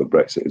we are with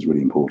Brexit is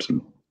really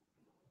important.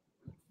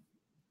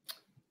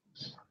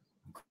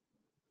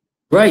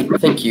 Great,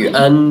 thank you.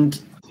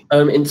 And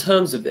in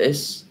terms of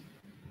this,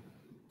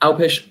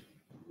 Alpesh,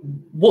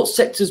 what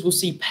sectors will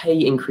see pay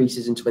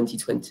increases in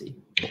 2020?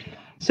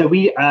 So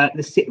the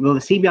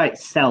CBI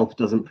itself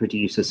doesn't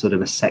produce a sort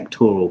of a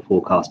sectoral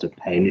forecast of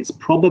pay, and it's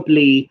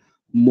probably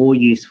more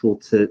useful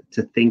to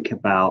think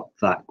about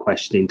that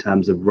question in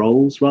terms of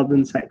roles rather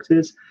than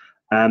sectors.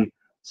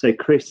 So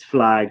Chris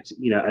flagged,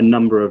 a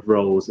number of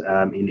roles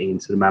in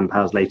sort of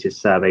Manpower's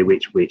latest survey,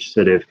 which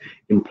sort of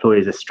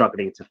employers are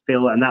struggling to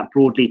fill, and that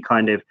broadly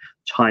kind of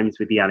chimes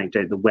with the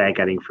anecdote that we're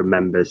getting from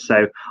members.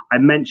 So I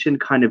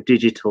mentioned kind of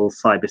digital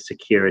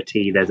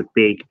cybersecurity. There's a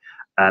big,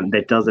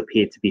 there does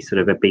appear to be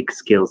sort of a big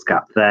skills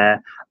gap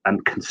there.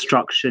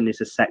 Construction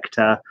is a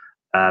sector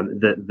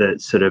that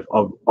sort of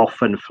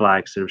often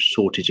flags sort of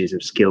shortages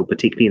of skill,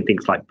 particularly in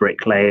things like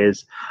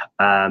bricklayers.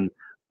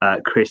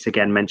 Chris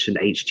again mentioned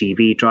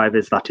HGV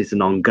drivers. That is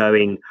an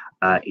ongoing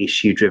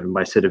issue driven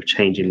by sort of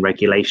change in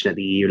regulation at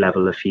the EU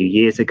level a few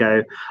years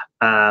ago.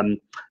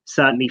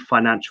 Certainly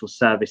financial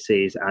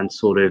services and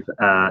sort of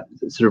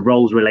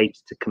roles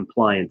related to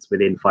compliance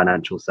within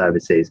financial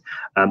services.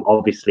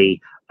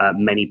 Obviously,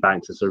 many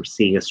banks are sort of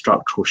seeing a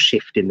structural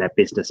shift in their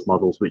business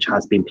models, which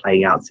has been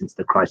playing out since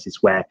the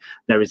crisis, where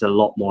there is a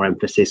lot more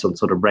emphasis on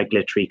sort of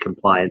regulatory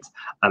compliance,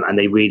 and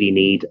they really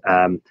need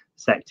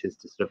sectors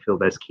to sort of fill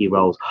those key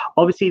roles.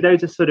 Obviously,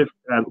 those are sort of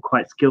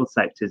quite skilled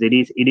sectors. It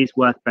is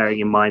worth bearing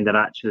in mind that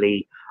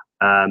actually,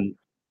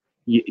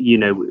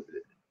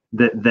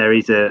 that there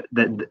is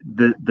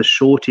the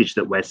shortage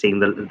that we're seeing,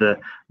 the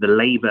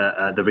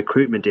labour, the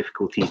recruitment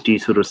difficulties do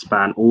sort of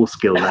span all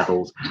skill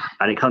levels,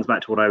 and it comes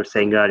back to what I was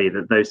saying earlier,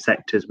 that those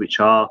sectors which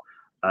are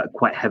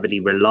quite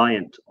heavily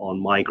reliant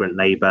on migrant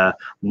labour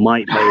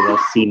might very well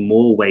see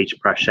more wage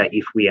pressure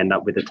if we end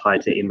up with a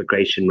tighter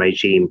immigration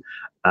regime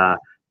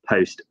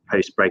post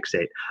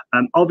Brexit.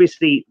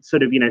 Obviously,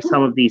 sort of,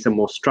 some of these are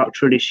more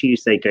structural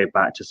issues. They go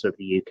back to sort of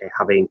the UK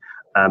having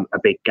a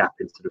big gap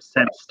in sort of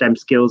STEM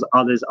skills.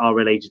 Others are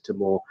related to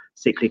more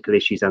cyclical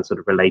issues and sort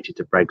of related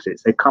to Brexit.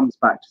 So it comes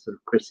back to sort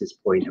of Chris's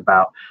point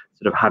about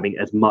sort of having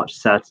as much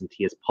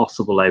certainty as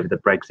possible over the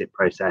Brexit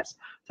process,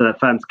 so that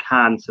firms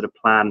can sort of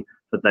plan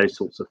for those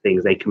sorts of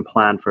things. They can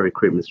plan for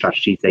recruitment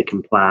strategies. They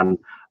can plan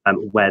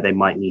where they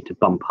might need to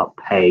bump up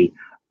pay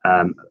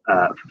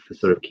for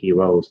sort of key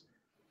roles.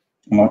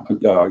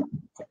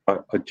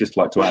 I'd just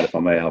like to add, if I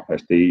may,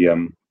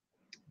 Alpesh,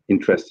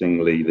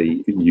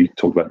 interestingly, you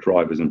talk about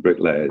drivers and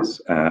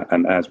bricklayers,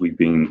 and as we've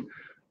been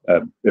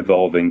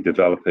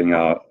developing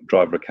our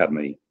driver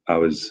academy, I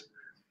was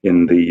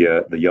in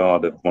the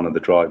yard of one of the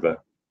driver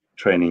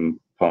training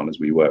partners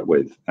we work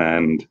with,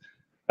 and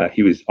I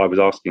was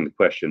asking the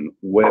question,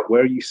 where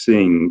are you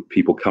seeing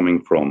people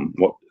coming from?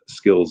 What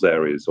skills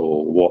areas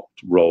or what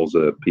roles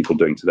are people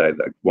doing today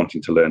that are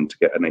wanting to learn to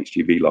get an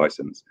HGV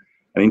license?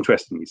 And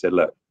interestingly, he said,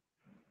 look,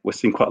 we're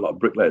seeing quite a lot of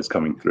bricklayers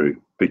coming through,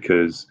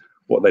 because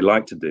what they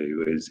like to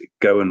do is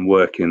go and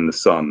work in the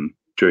sun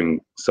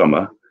during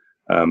summer,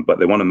 but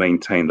they want to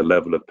maintain the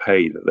level of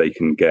pay that they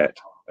can get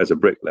as a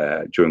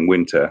bricklayer during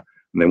winter,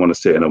 and they want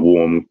to sit in a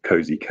warm,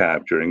 cozy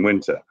cab during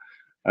winter.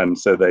 And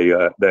so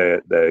they're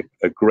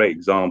a great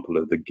example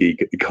of the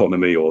gig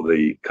economy, or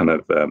the kind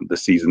of the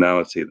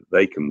seasonality that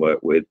they can work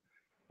with.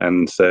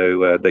 And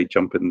so they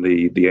jump in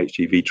the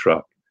HGV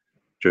truck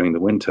during the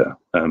winter.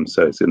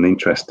 So it's an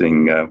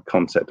interesting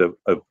concept of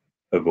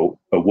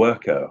a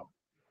worker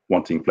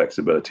wanting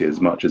flexibility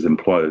as much as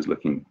employers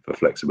looking for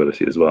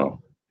flexibility as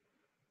well.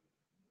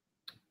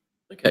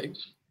 Okay.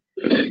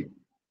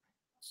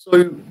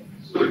 So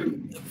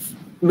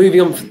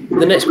moving on to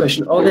the next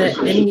question, are there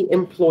any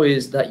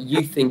employers that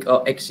you think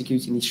are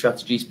executing these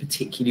strategies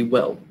particularly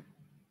well?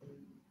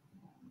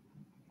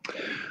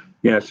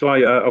 Yeah, so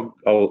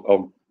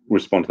I'll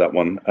respond to that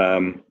one.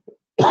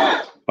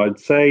 I'd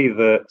say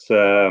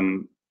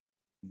that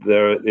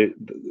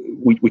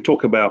we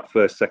talk about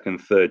first, second,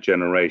 third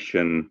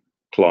generation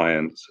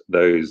clients,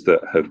 those that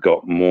have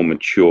got more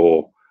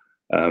mature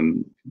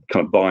kind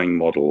of buying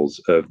models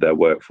of their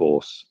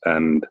workforce.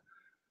 And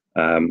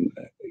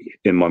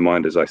in my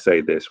mind, as I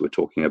say this, we're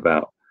talking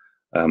about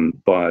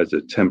buyers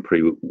of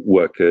temporary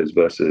workers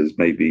versus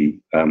maybe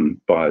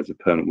buyers of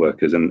permanent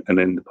workers. And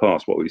in the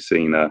past, what we've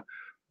seen are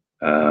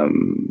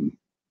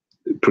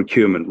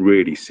procurement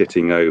really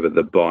sitting over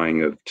the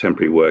buying of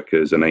temporary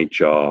workers and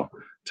HR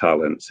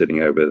talent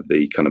sitting over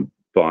the kind of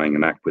buying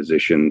and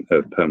acquisition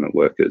of permanent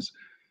workers.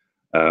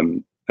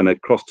 And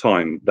across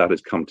time, that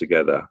has come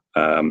together.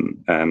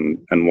 And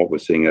what we're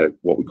seeing are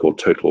what we call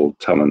total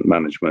talent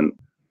management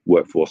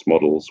workforce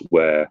models,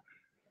 where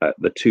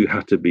the two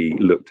have to be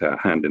looked at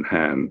hand in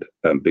hand,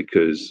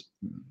 because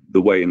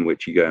the way in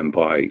which you go and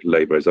buy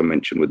labour, as I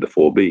mentioned with the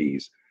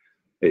 4Bs,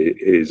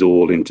 is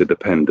all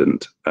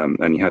interdependent,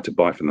 and you had to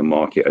buy from the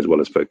market as well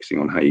as focusing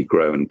on how you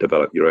grow and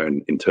develop your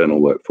own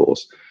internal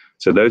workforce.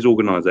 So those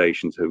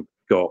organisations who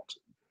got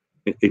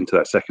into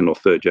that second or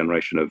third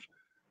generation of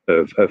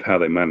how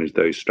they manage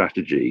those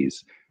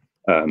strategies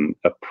are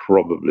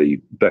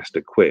probably best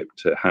equipped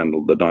to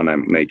handle the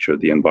dynamic nature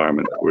of the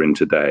environment that we're in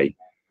today.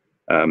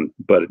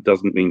 But it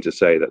doesn't mean to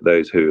say that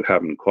those who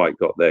haven't quite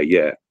got there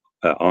yet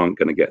aren't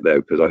going to get there,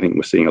 because I think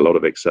we're seeing a lot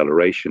of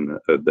acceleration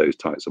of those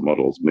types of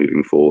models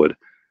moving forward,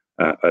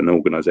 and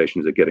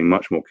organisations are getting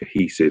much more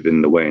cohesive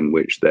in the way in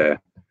which they're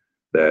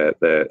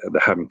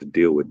having to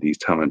deal with these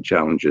talent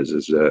challenges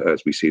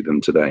as we see them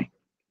today.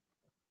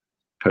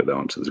 Hope that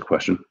answers the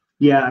question.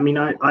 Yeah, I mean,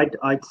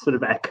 I'd sort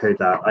of echo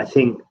that. I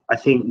think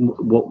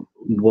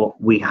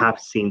what we have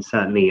seen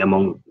certainly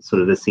among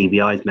sort of the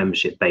CBI's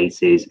membership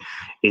base is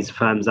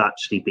firms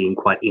actually being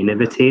quite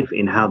innovative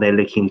in how they're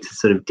looking to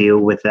sort of deal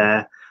with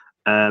their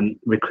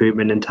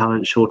recruitment and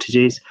talent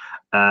shortages.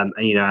 And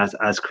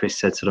as Chris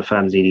said, sort of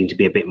firms needing to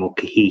be a bit more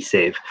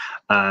cohesive.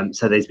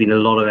 So there's been a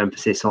lot of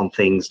emphasis on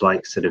things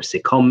like sort of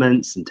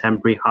secondments and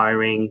temporary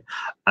hiring.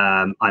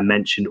 I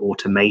mentioned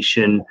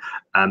automation,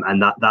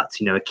 and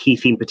that's a key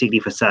theme,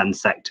 particularly for certain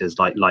sectors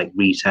like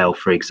retail,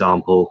 for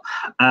example.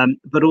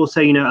 But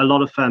also, a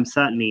lot of firms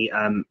certainly,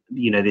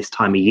 this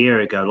time a year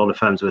ago, a lot of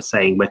firms were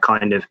saying we're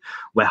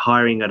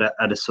hiring at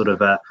a sort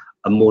of a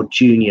more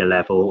junior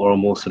level or a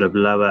more sort of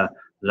lower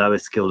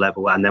skill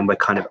level, and then we're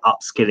kind of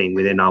upskilling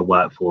within our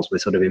workforce. We're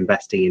sort of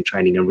investing in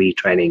training and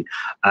retraining,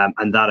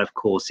 and that of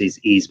course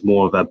is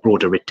more of a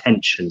broader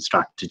retention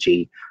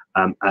strategy,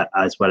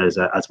 as well as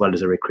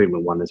a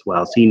recruitment one as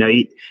well. So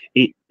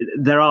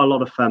there are a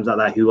lot of firms out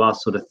there who are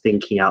sort of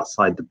thinking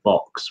outside the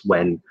box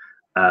when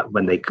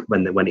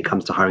it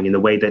comes to hiring in the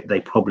way that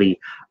they probably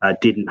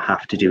didn't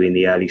have to do in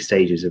the early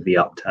stages of the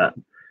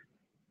upturn.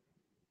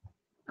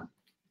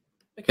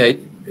 Okay,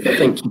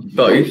 thank you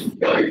both.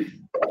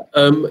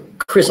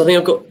 Chris, I think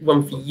I've got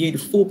one for you. The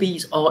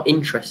 4Bs are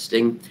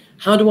interesting.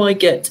 How do I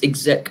get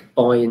exec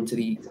buy-in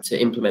to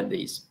implement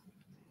these?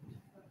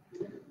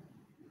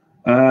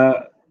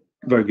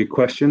 Very good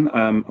question.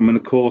 I mean,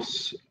 of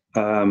course,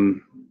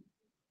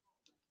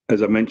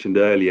 as I mentioned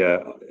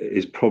earlier,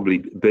 it's probably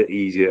a bit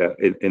easier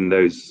in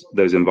those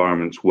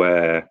environments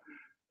where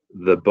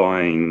the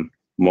buying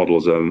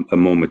models are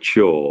more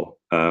mature,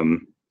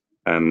 and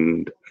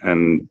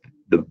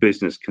the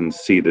business can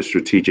see the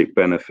strategic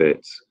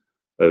benefits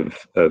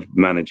of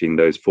managing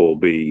those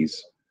 4Bs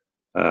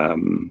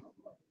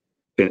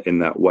in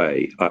that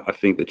way. I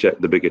think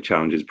the bigger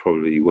challenge is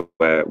probably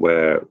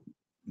where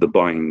the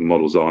buying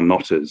models are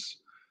not as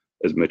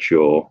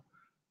mature.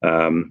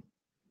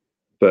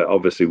 But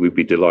obviously, we'd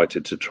be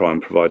delighted to try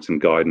and provide some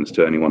guidance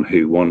to anyone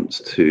who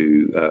wants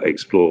to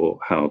explore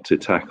how to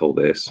tackle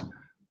this.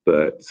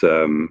 But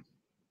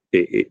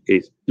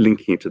it's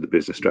linking it to the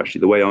business strategy.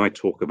 The way I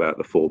talk about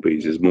the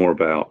 4Bs is more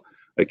about,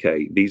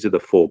 okay, these are the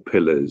 4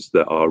 pillars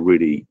that are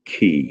really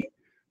key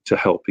to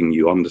helping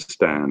you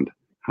understand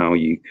how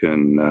you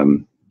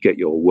can get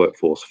your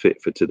workforce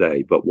fit for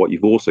today. But what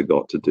you've also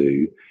got to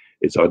do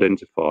is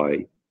identify,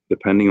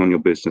 depending on your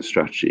business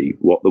strategy,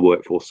 what the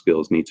workforce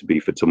skills need to be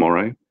for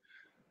tomorrow.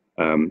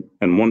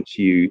 And once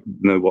you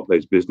know what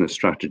those business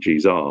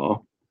strategies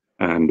are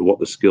and what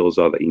the skills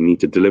are that you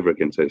need to deliver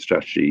against those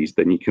strategies,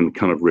 then you can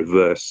kind of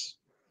reverse,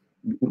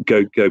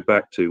 go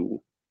back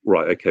to,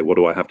 right, okay, what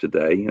do I have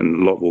today?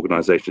 And a lot of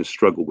organizations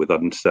struggle with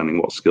understanding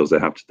what skills they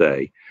have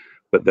today.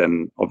 But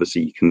then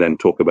obviously you can then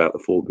talk about the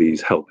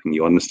 4Bs helping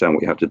you understand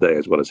what you have today,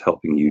 as well as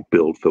helping you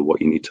build for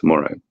what you need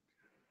tomorrow.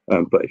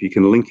 But if you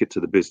can link it to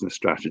the business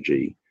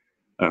strategy,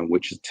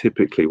 which is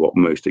typically what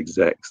most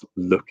execs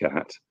look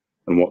at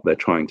and what they're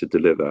trying to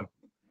deliver,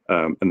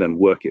 and then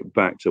work it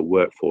back to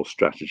workforce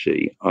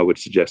strategy, I would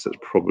suggest that's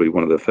probably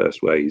one of the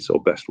first ways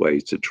or best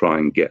ways to try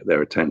and get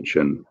their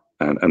attention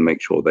and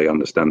make sure they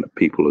understand that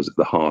people is at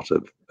the heart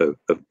of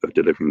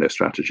delivering their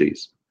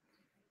strategies.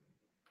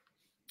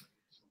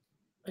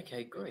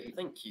 Okay, great,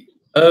 thank you.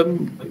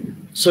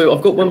 So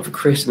I've got one for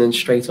Chris, and then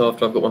straight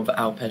after I've got one for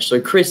Alpesh. So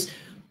Chris,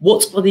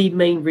 what are the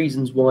main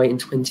reasons why in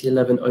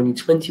 2011 only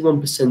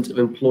 21% of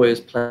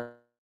employers plan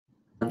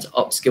to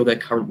upskill their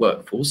current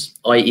workforce,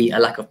 i.e. a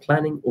lack of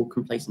planning or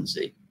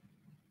complacency?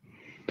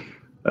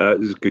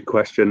 This is a good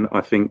question.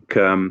 I think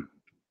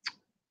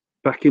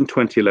back in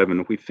 2011,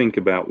 if we think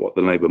about what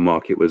the labour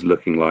market was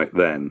looking like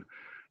then,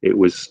 it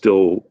was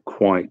still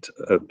quite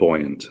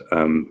buoyant.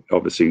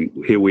 Obviously,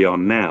 here we are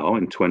now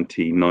in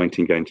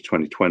 2019 going to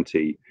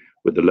 2020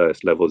 with the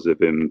lowest levels of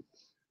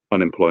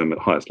unemployment,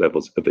 highest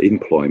levels of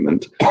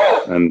employment,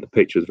 and the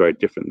picture is very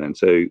different then.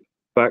 So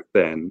back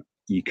then,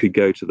 you could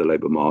go to the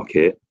labour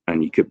market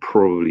and you could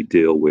probably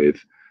deal with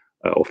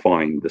or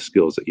find the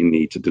skills that you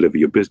need to deliver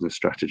your business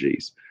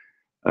strategies.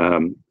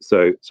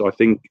 So I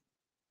think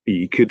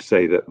you could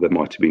say that there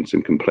might have been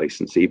some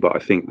complacency, but I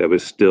think there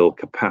was still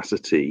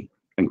capacity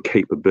and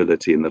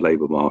capability in the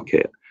labour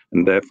market,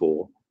 and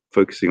therefore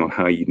focusing on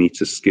how you need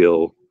to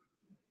reskill,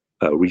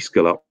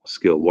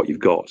 upskill what you've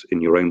got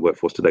in your own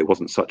workforce today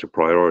wasn't such a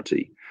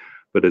priority.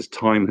 But as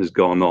time has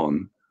gone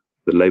on,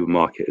 the labour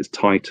market has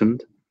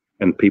tightened,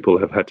 and people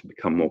have had to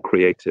become more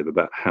creative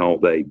about how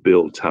they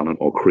build talent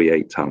or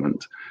create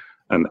talent.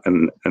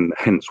 And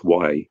hence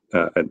why,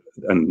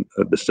 and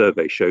the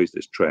survey shows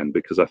this trend,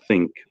 because I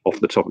think off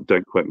the top,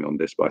 don't quote me on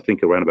this, but I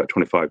think around about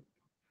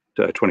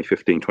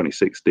 2015,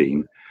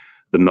 2016,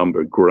 the number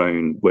had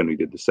grown when we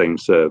did the same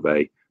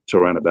survey to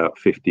around about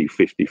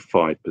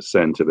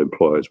 55% of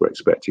employers were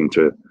expecting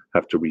to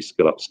have to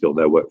reskill, upskill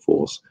their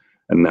workforce.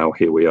 And now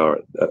here we are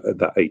at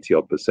that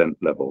 80-odd%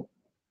 level.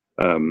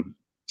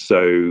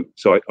 So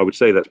I would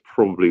say that's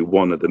probably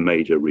one of the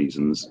major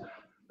reasons.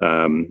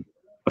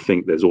 I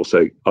think there's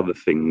also other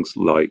things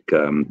like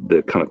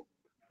the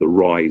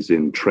rise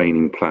in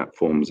training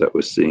platforms that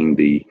we're seeing,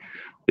 the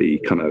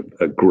kind of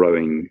a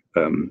growing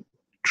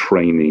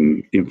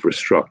training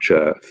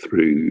infrastructure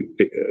through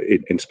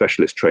in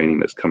specialist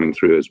training that's coming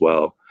through as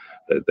well.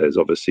 There's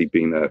obviously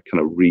been a kind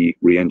of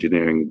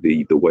re-engineering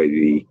the way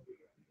the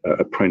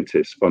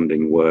apprentice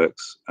funding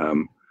works.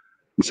 And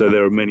so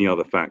there are many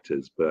other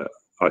factors, but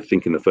I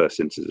think in the first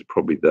instance, it's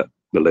probably that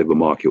the labour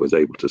market was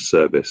able to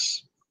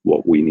service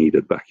what we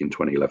needed back in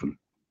 2011.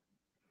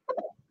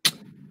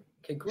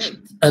 Okay, great.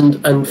 And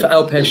for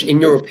Alpesh,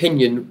 in your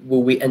opinion,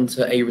 will we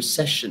enter a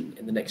recession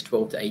in the next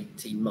 12 to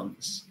 18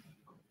 months?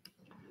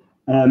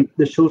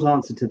 The short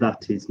answer to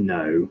that is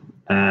no.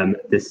 The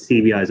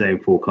CBI's own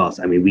forecast,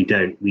 I mean, we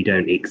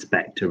don't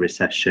expect a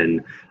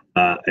recession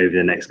over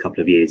the next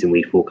couple of years, and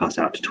we forecast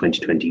out to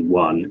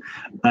 2021.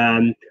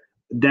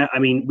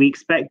 We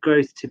expect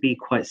growth to be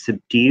quite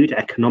subdued,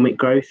 economic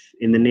growth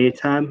in the near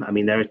term. I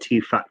mean, there are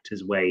two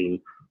factors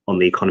weighing on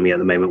the economy at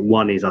the moment.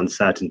 One is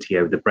uncertainty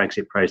over the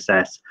Brexit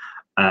process,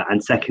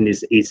 and second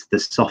is the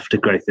softer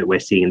growth that we're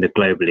seeing in the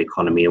global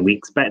economy, and we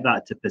expect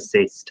that to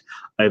persist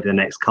over the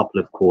next couple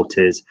of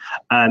quarters.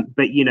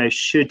 But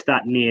should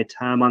that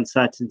near-term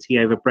uncertainty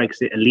over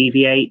Brexit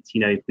alleviate,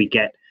 if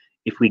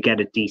we get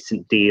a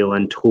decent deal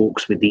and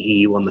talks with the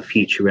EU on the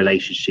future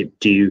relationship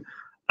do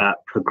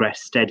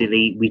progress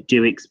steadily, we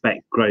do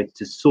expect growth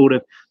to sort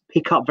of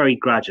pick up very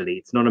gradually.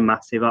 It's not a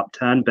massive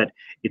upturn, but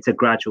it's a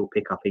gradual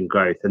pickup in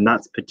growth, and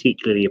that's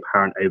particularly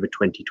apparent over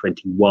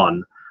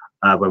 2021,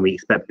 when we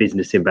expect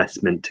business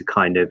investment to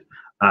kind of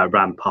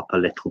ramp up a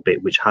little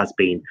bit, which has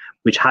been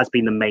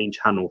the main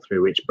channel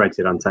through which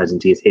Brexit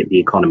uncertainty has hit the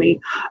economy.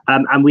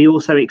 And we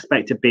also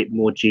expect a bit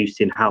more juice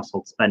in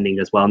household spending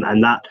as well,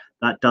 and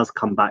that does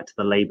come back to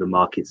the labour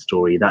market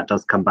story. That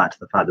does come back to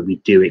the fact that we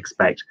do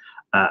expect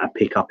a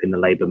pickup in the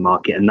labour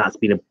market, and that's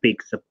been a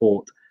big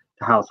support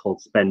to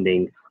household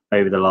spending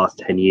over the last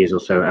 10 years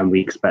or so, and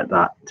we expect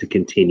that to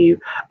continue.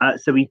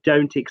 So we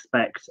don't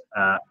expect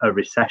a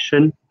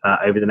recession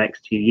over the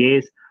next 2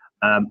 years.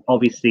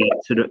 Obviously,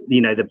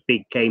 the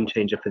big game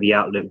changer for the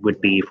outlook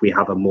would be if we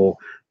have a more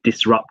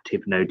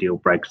disruptive no-deal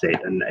Brexit,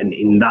 and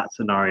in that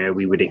scenario,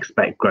 we would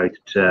expect growth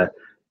to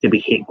be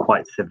hit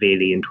quite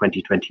severely in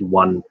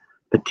 2021,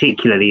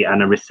 particularly,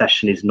 and a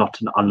recession is not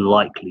an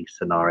unlikely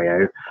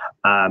scenario.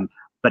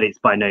 But it's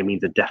by no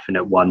means a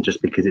definite one, just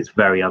because it's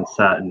very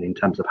uncertain in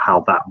terms of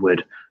how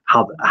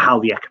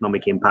the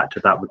economic impact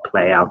of that would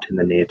play out in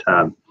the near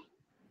term.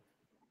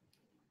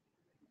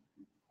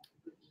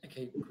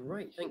 Okay,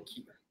 great, thank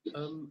you.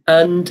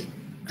 And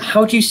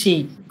how do you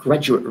see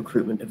graduate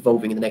recruitment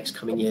evolving in the next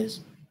coming years?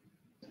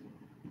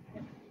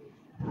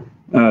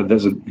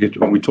 There's a good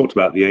one. We talked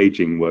about the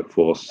aging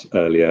workforce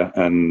earlier,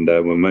 and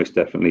we're most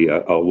definitely,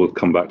 we'll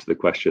come back to the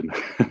question,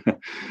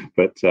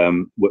 but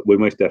we're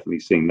most definitely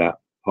seeing that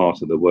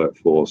part of the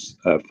workforce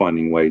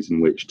finding ways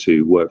in which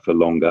to work for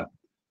longer.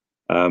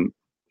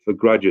 For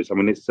graduates, I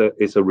mean,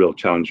 it's a real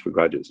challenge for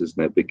graduates,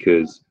 isn't it?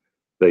 Because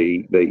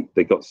they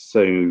got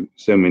so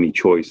many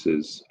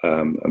choices.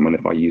 I mean,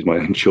 if I use my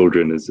own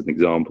children as an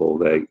example,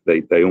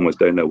 they almost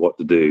don't know what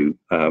to do,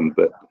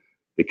 but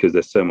because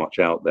there's so much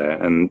out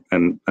there, and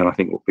I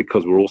think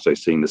because we're also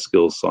seeing the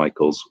skills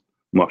cycles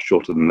much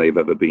shorter than they've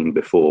ever been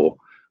before,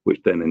 which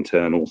then in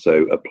turn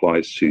also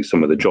applies to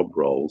some of the job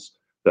roles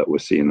that we're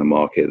seeing in the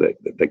market,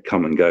 that they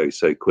come and go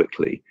so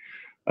quickly.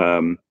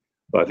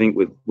 But I think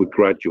with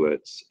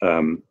graduates,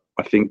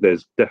 I think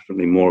there's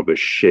definitely more of a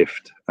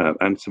shift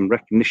and some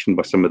recognition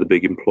by some of the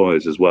big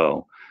employers as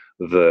well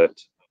that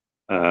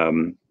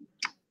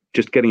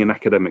just getting an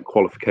academic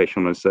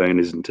qualification on its own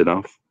isn't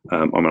enough.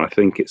 I mean, I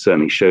think it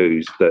certainly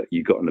shows that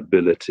you've got an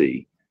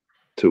ability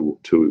to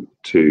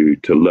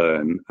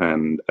learn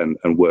and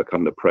work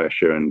under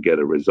pressure and get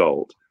a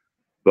result.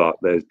 but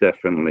there's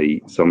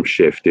definitely some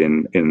shift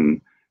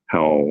in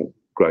how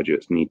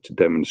graduates need to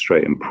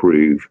demonstrate and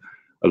prove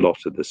a lot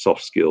of the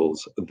soft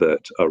skills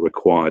that are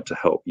required to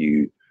help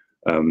you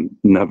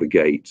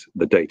navigate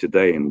the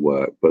day-to-day in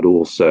work, but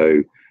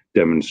also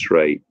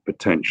demonstrate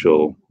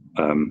potential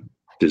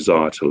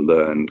desire to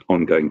learn,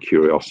 ongoing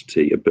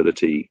curiosity,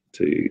 ability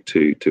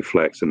to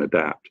flex and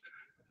adapt.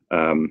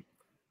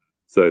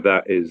 So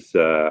that is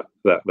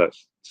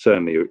that's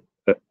certainly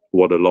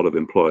what a lot of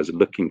employers are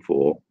looking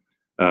for.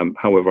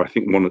 However, I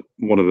think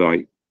one of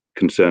my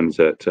concerns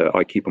that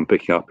I keep on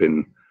picking up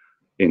in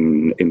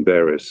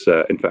various,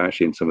 in fact,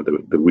 actually in some of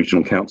the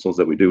regional councils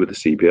that we do with the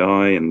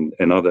CBI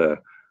and other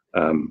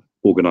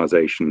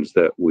organisations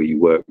that we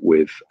work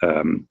with,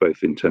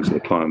 both in terms of the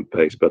client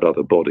base but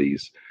other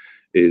bodies,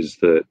 is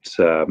that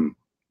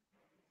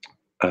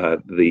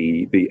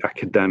the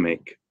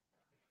academic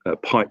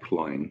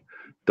pipeline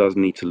does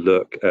need to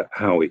look at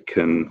how it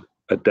can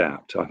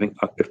adapt. I think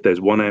if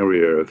there's one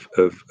area of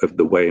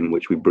the way in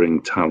which we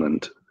bring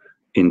talent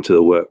into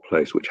the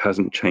workplace which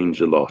hasn't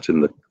changed a lot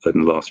in the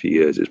last few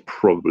years, is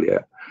probably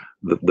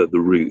the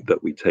route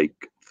that we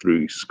take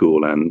through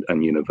school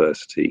and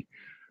university.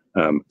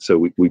 So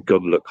we've got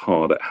to look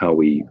hard at how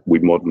we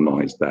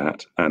modernise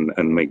that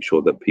and make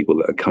sure that people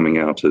that are coming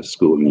out of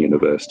school and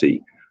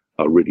university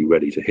are really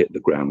ready to hit the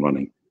ground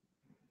running.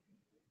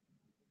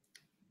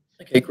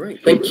 Okay,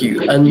 great, thank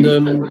you.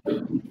 And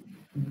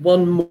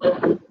one more.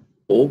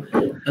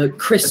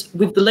 Chris,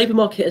 with the labour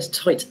market as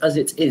tight as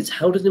it is,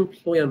 how does an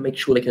employer make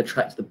sure they can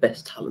attract the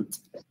best talent?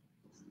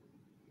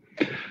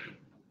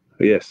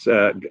 Yes,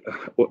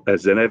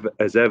 as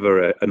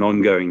ever, an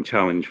ongoing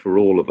challenge for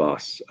all of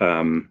us,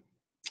 and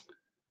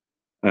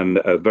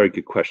a very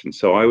good question.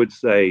 So I would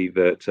say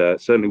that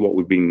certainly what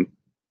we've been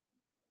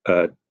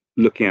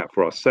looking at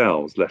for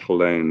ourselves, let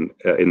alone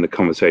in the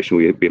conversation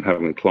we have been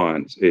having with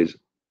clients, is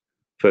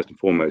first and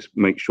foremost,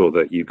 make sure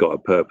that you've got a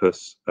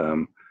purpose.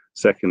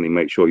 Secondly,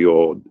 make sure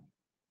you're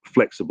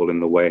flexible in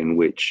the way in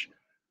which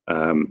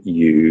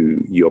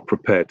you're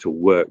prepared to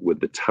work with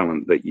the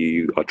talent that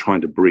you are trying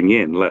to bring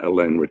in, let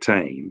alone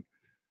retain.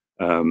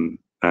 And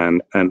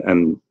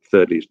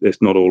thirdly,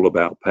 it's not all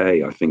about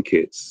pay. I think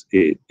it's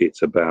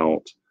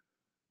about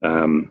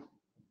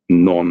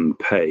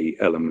non-pay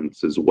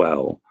elements as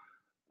well.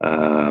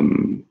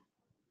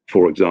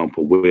 For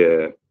example,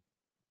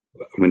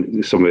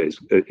 some of it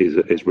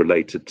is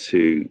related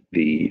to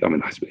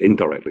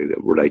indirectly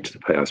related to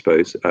pay, I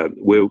suppose.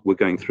 We're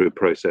going through a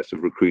process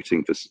of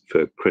recruiting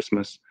for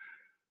Christmas,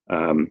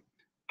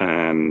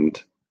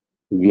 and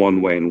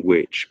one way in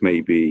which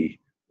maybe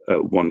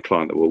one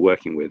client that we're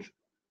working with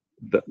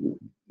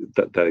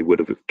that they would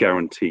have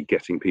guaranteed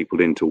getting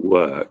people into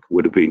work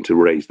would have been to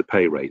raise the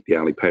pay rate, the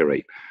hourly pay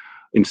rate.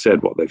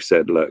 Instead, what they've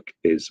said, look,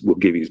 is we'll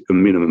give you a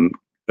minimum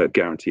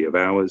guarantee of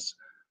hours.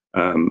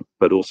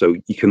 But also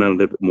you can earn a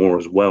little bit more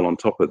as well on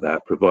top of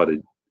that,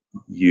 provided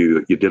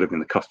you're delivering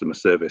the customer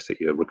service that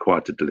you're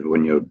required to deliver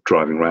when you're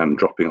driving around and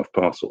dropping off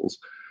parcels.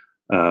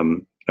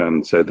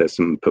 And so there's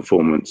some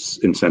performance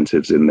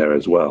incentives in there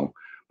as well.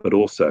 But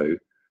also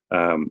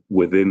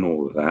within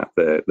all of that,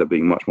 they're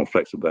being much more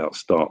flexible about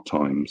start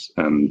times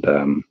and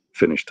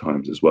finish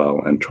times as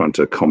well, and trying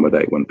to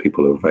accommodate when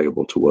people are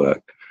available to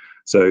work.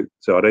 So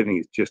I don't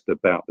think it's just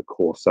about the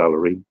core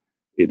salary.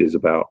 It is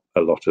about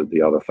a lot of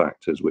the other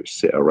factors which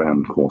sit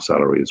around core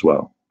salary as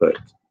well. But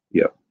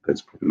yeah,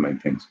 that's probably the main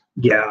things.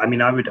 Yeah, I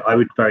mean, I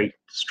would very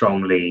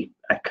strongly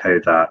echo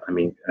that. I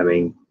mean,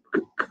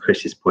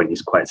 Chris's point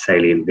is quite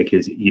salient,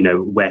 because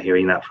we're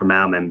hearing that from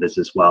our members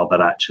as well. But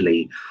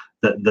actually,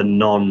 the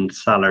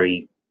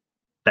non-salary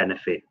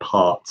benefit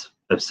part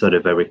of sort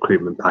of a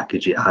recruitment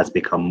package, it has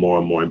become more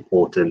and more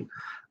important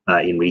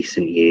in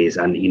recent years,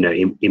 and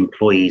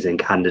employees and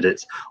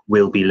candidates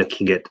will be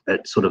looking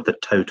at sort of the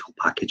total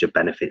package of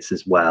benefits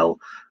as well.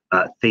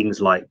 Things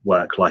like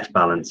work-life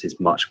balance is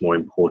much more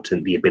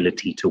important. The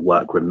ability to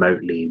work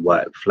remotely,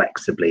 work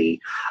flexibly,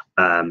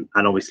 and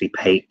obviously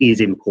pay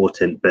is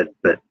important.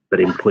 But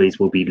employees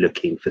will be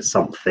looking for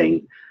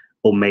something,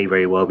 or may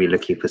very well be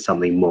looking for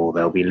something more.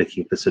 They'll be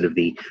looking for sort of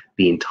the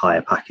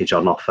entire package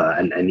on offer.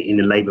 And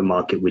in a labour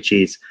market which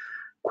is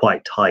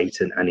quite tight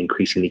and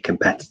increasingly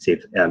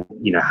competitive,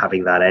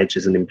 having that edge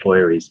as an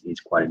employer is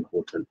quite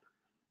important.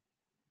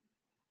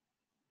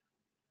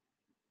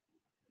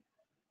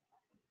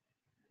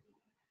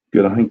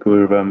 Good. I think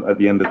we're at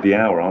the end of the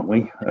hour, aren't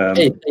we?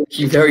 Hey,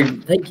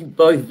 thank you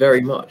both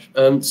very much.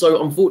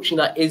 So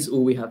unfortunately, that is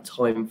all we have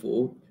time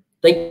for.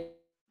 Thank you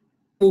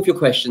all for your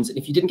questions. And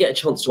if you didn't get a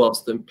chance to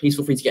ask them, please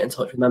feel free to get in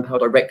touch with Manpower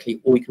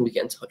directly, or you can always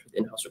get in touch with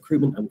in-house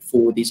recruitment and we'll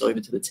forward these over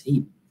to the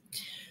team.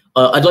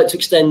 I'd like to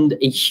extend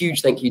a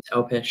huge thank you to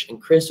Alpesh and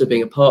Chris for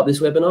being a part of this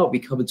webinar. We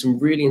covered some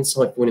really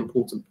insightful and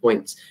important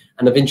points,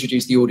 and have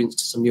introduced the audience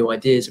to some new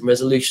ideas and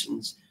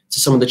resolutions to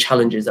some of the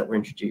challenges that were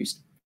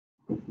introduced.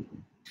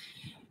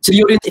 To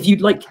the audience, if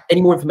you'd like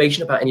any more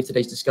information about any of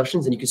today's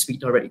discussions, then you can speak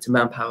directly to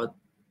Manpower.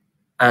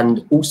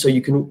 And also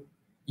you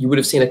would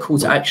have seen a call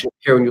to action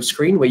here on your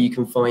screen where you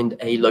can find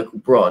a local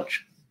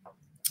branch.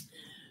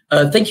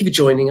 Thank you for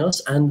joining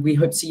us, and we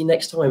hope to see you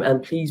next time.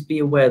 And please be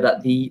aware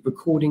that the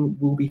recording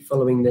will be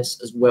following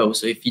this as well.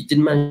 So if you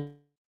didn't manage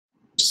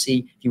to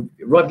see, if you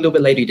arrived a little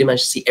bit later, you didn't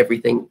manage to see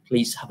everything,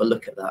 please have a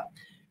look at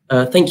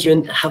that. Thank you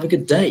and have a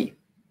good day.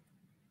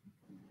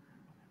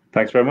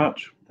 Thanks very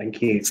much.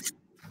 Thank you.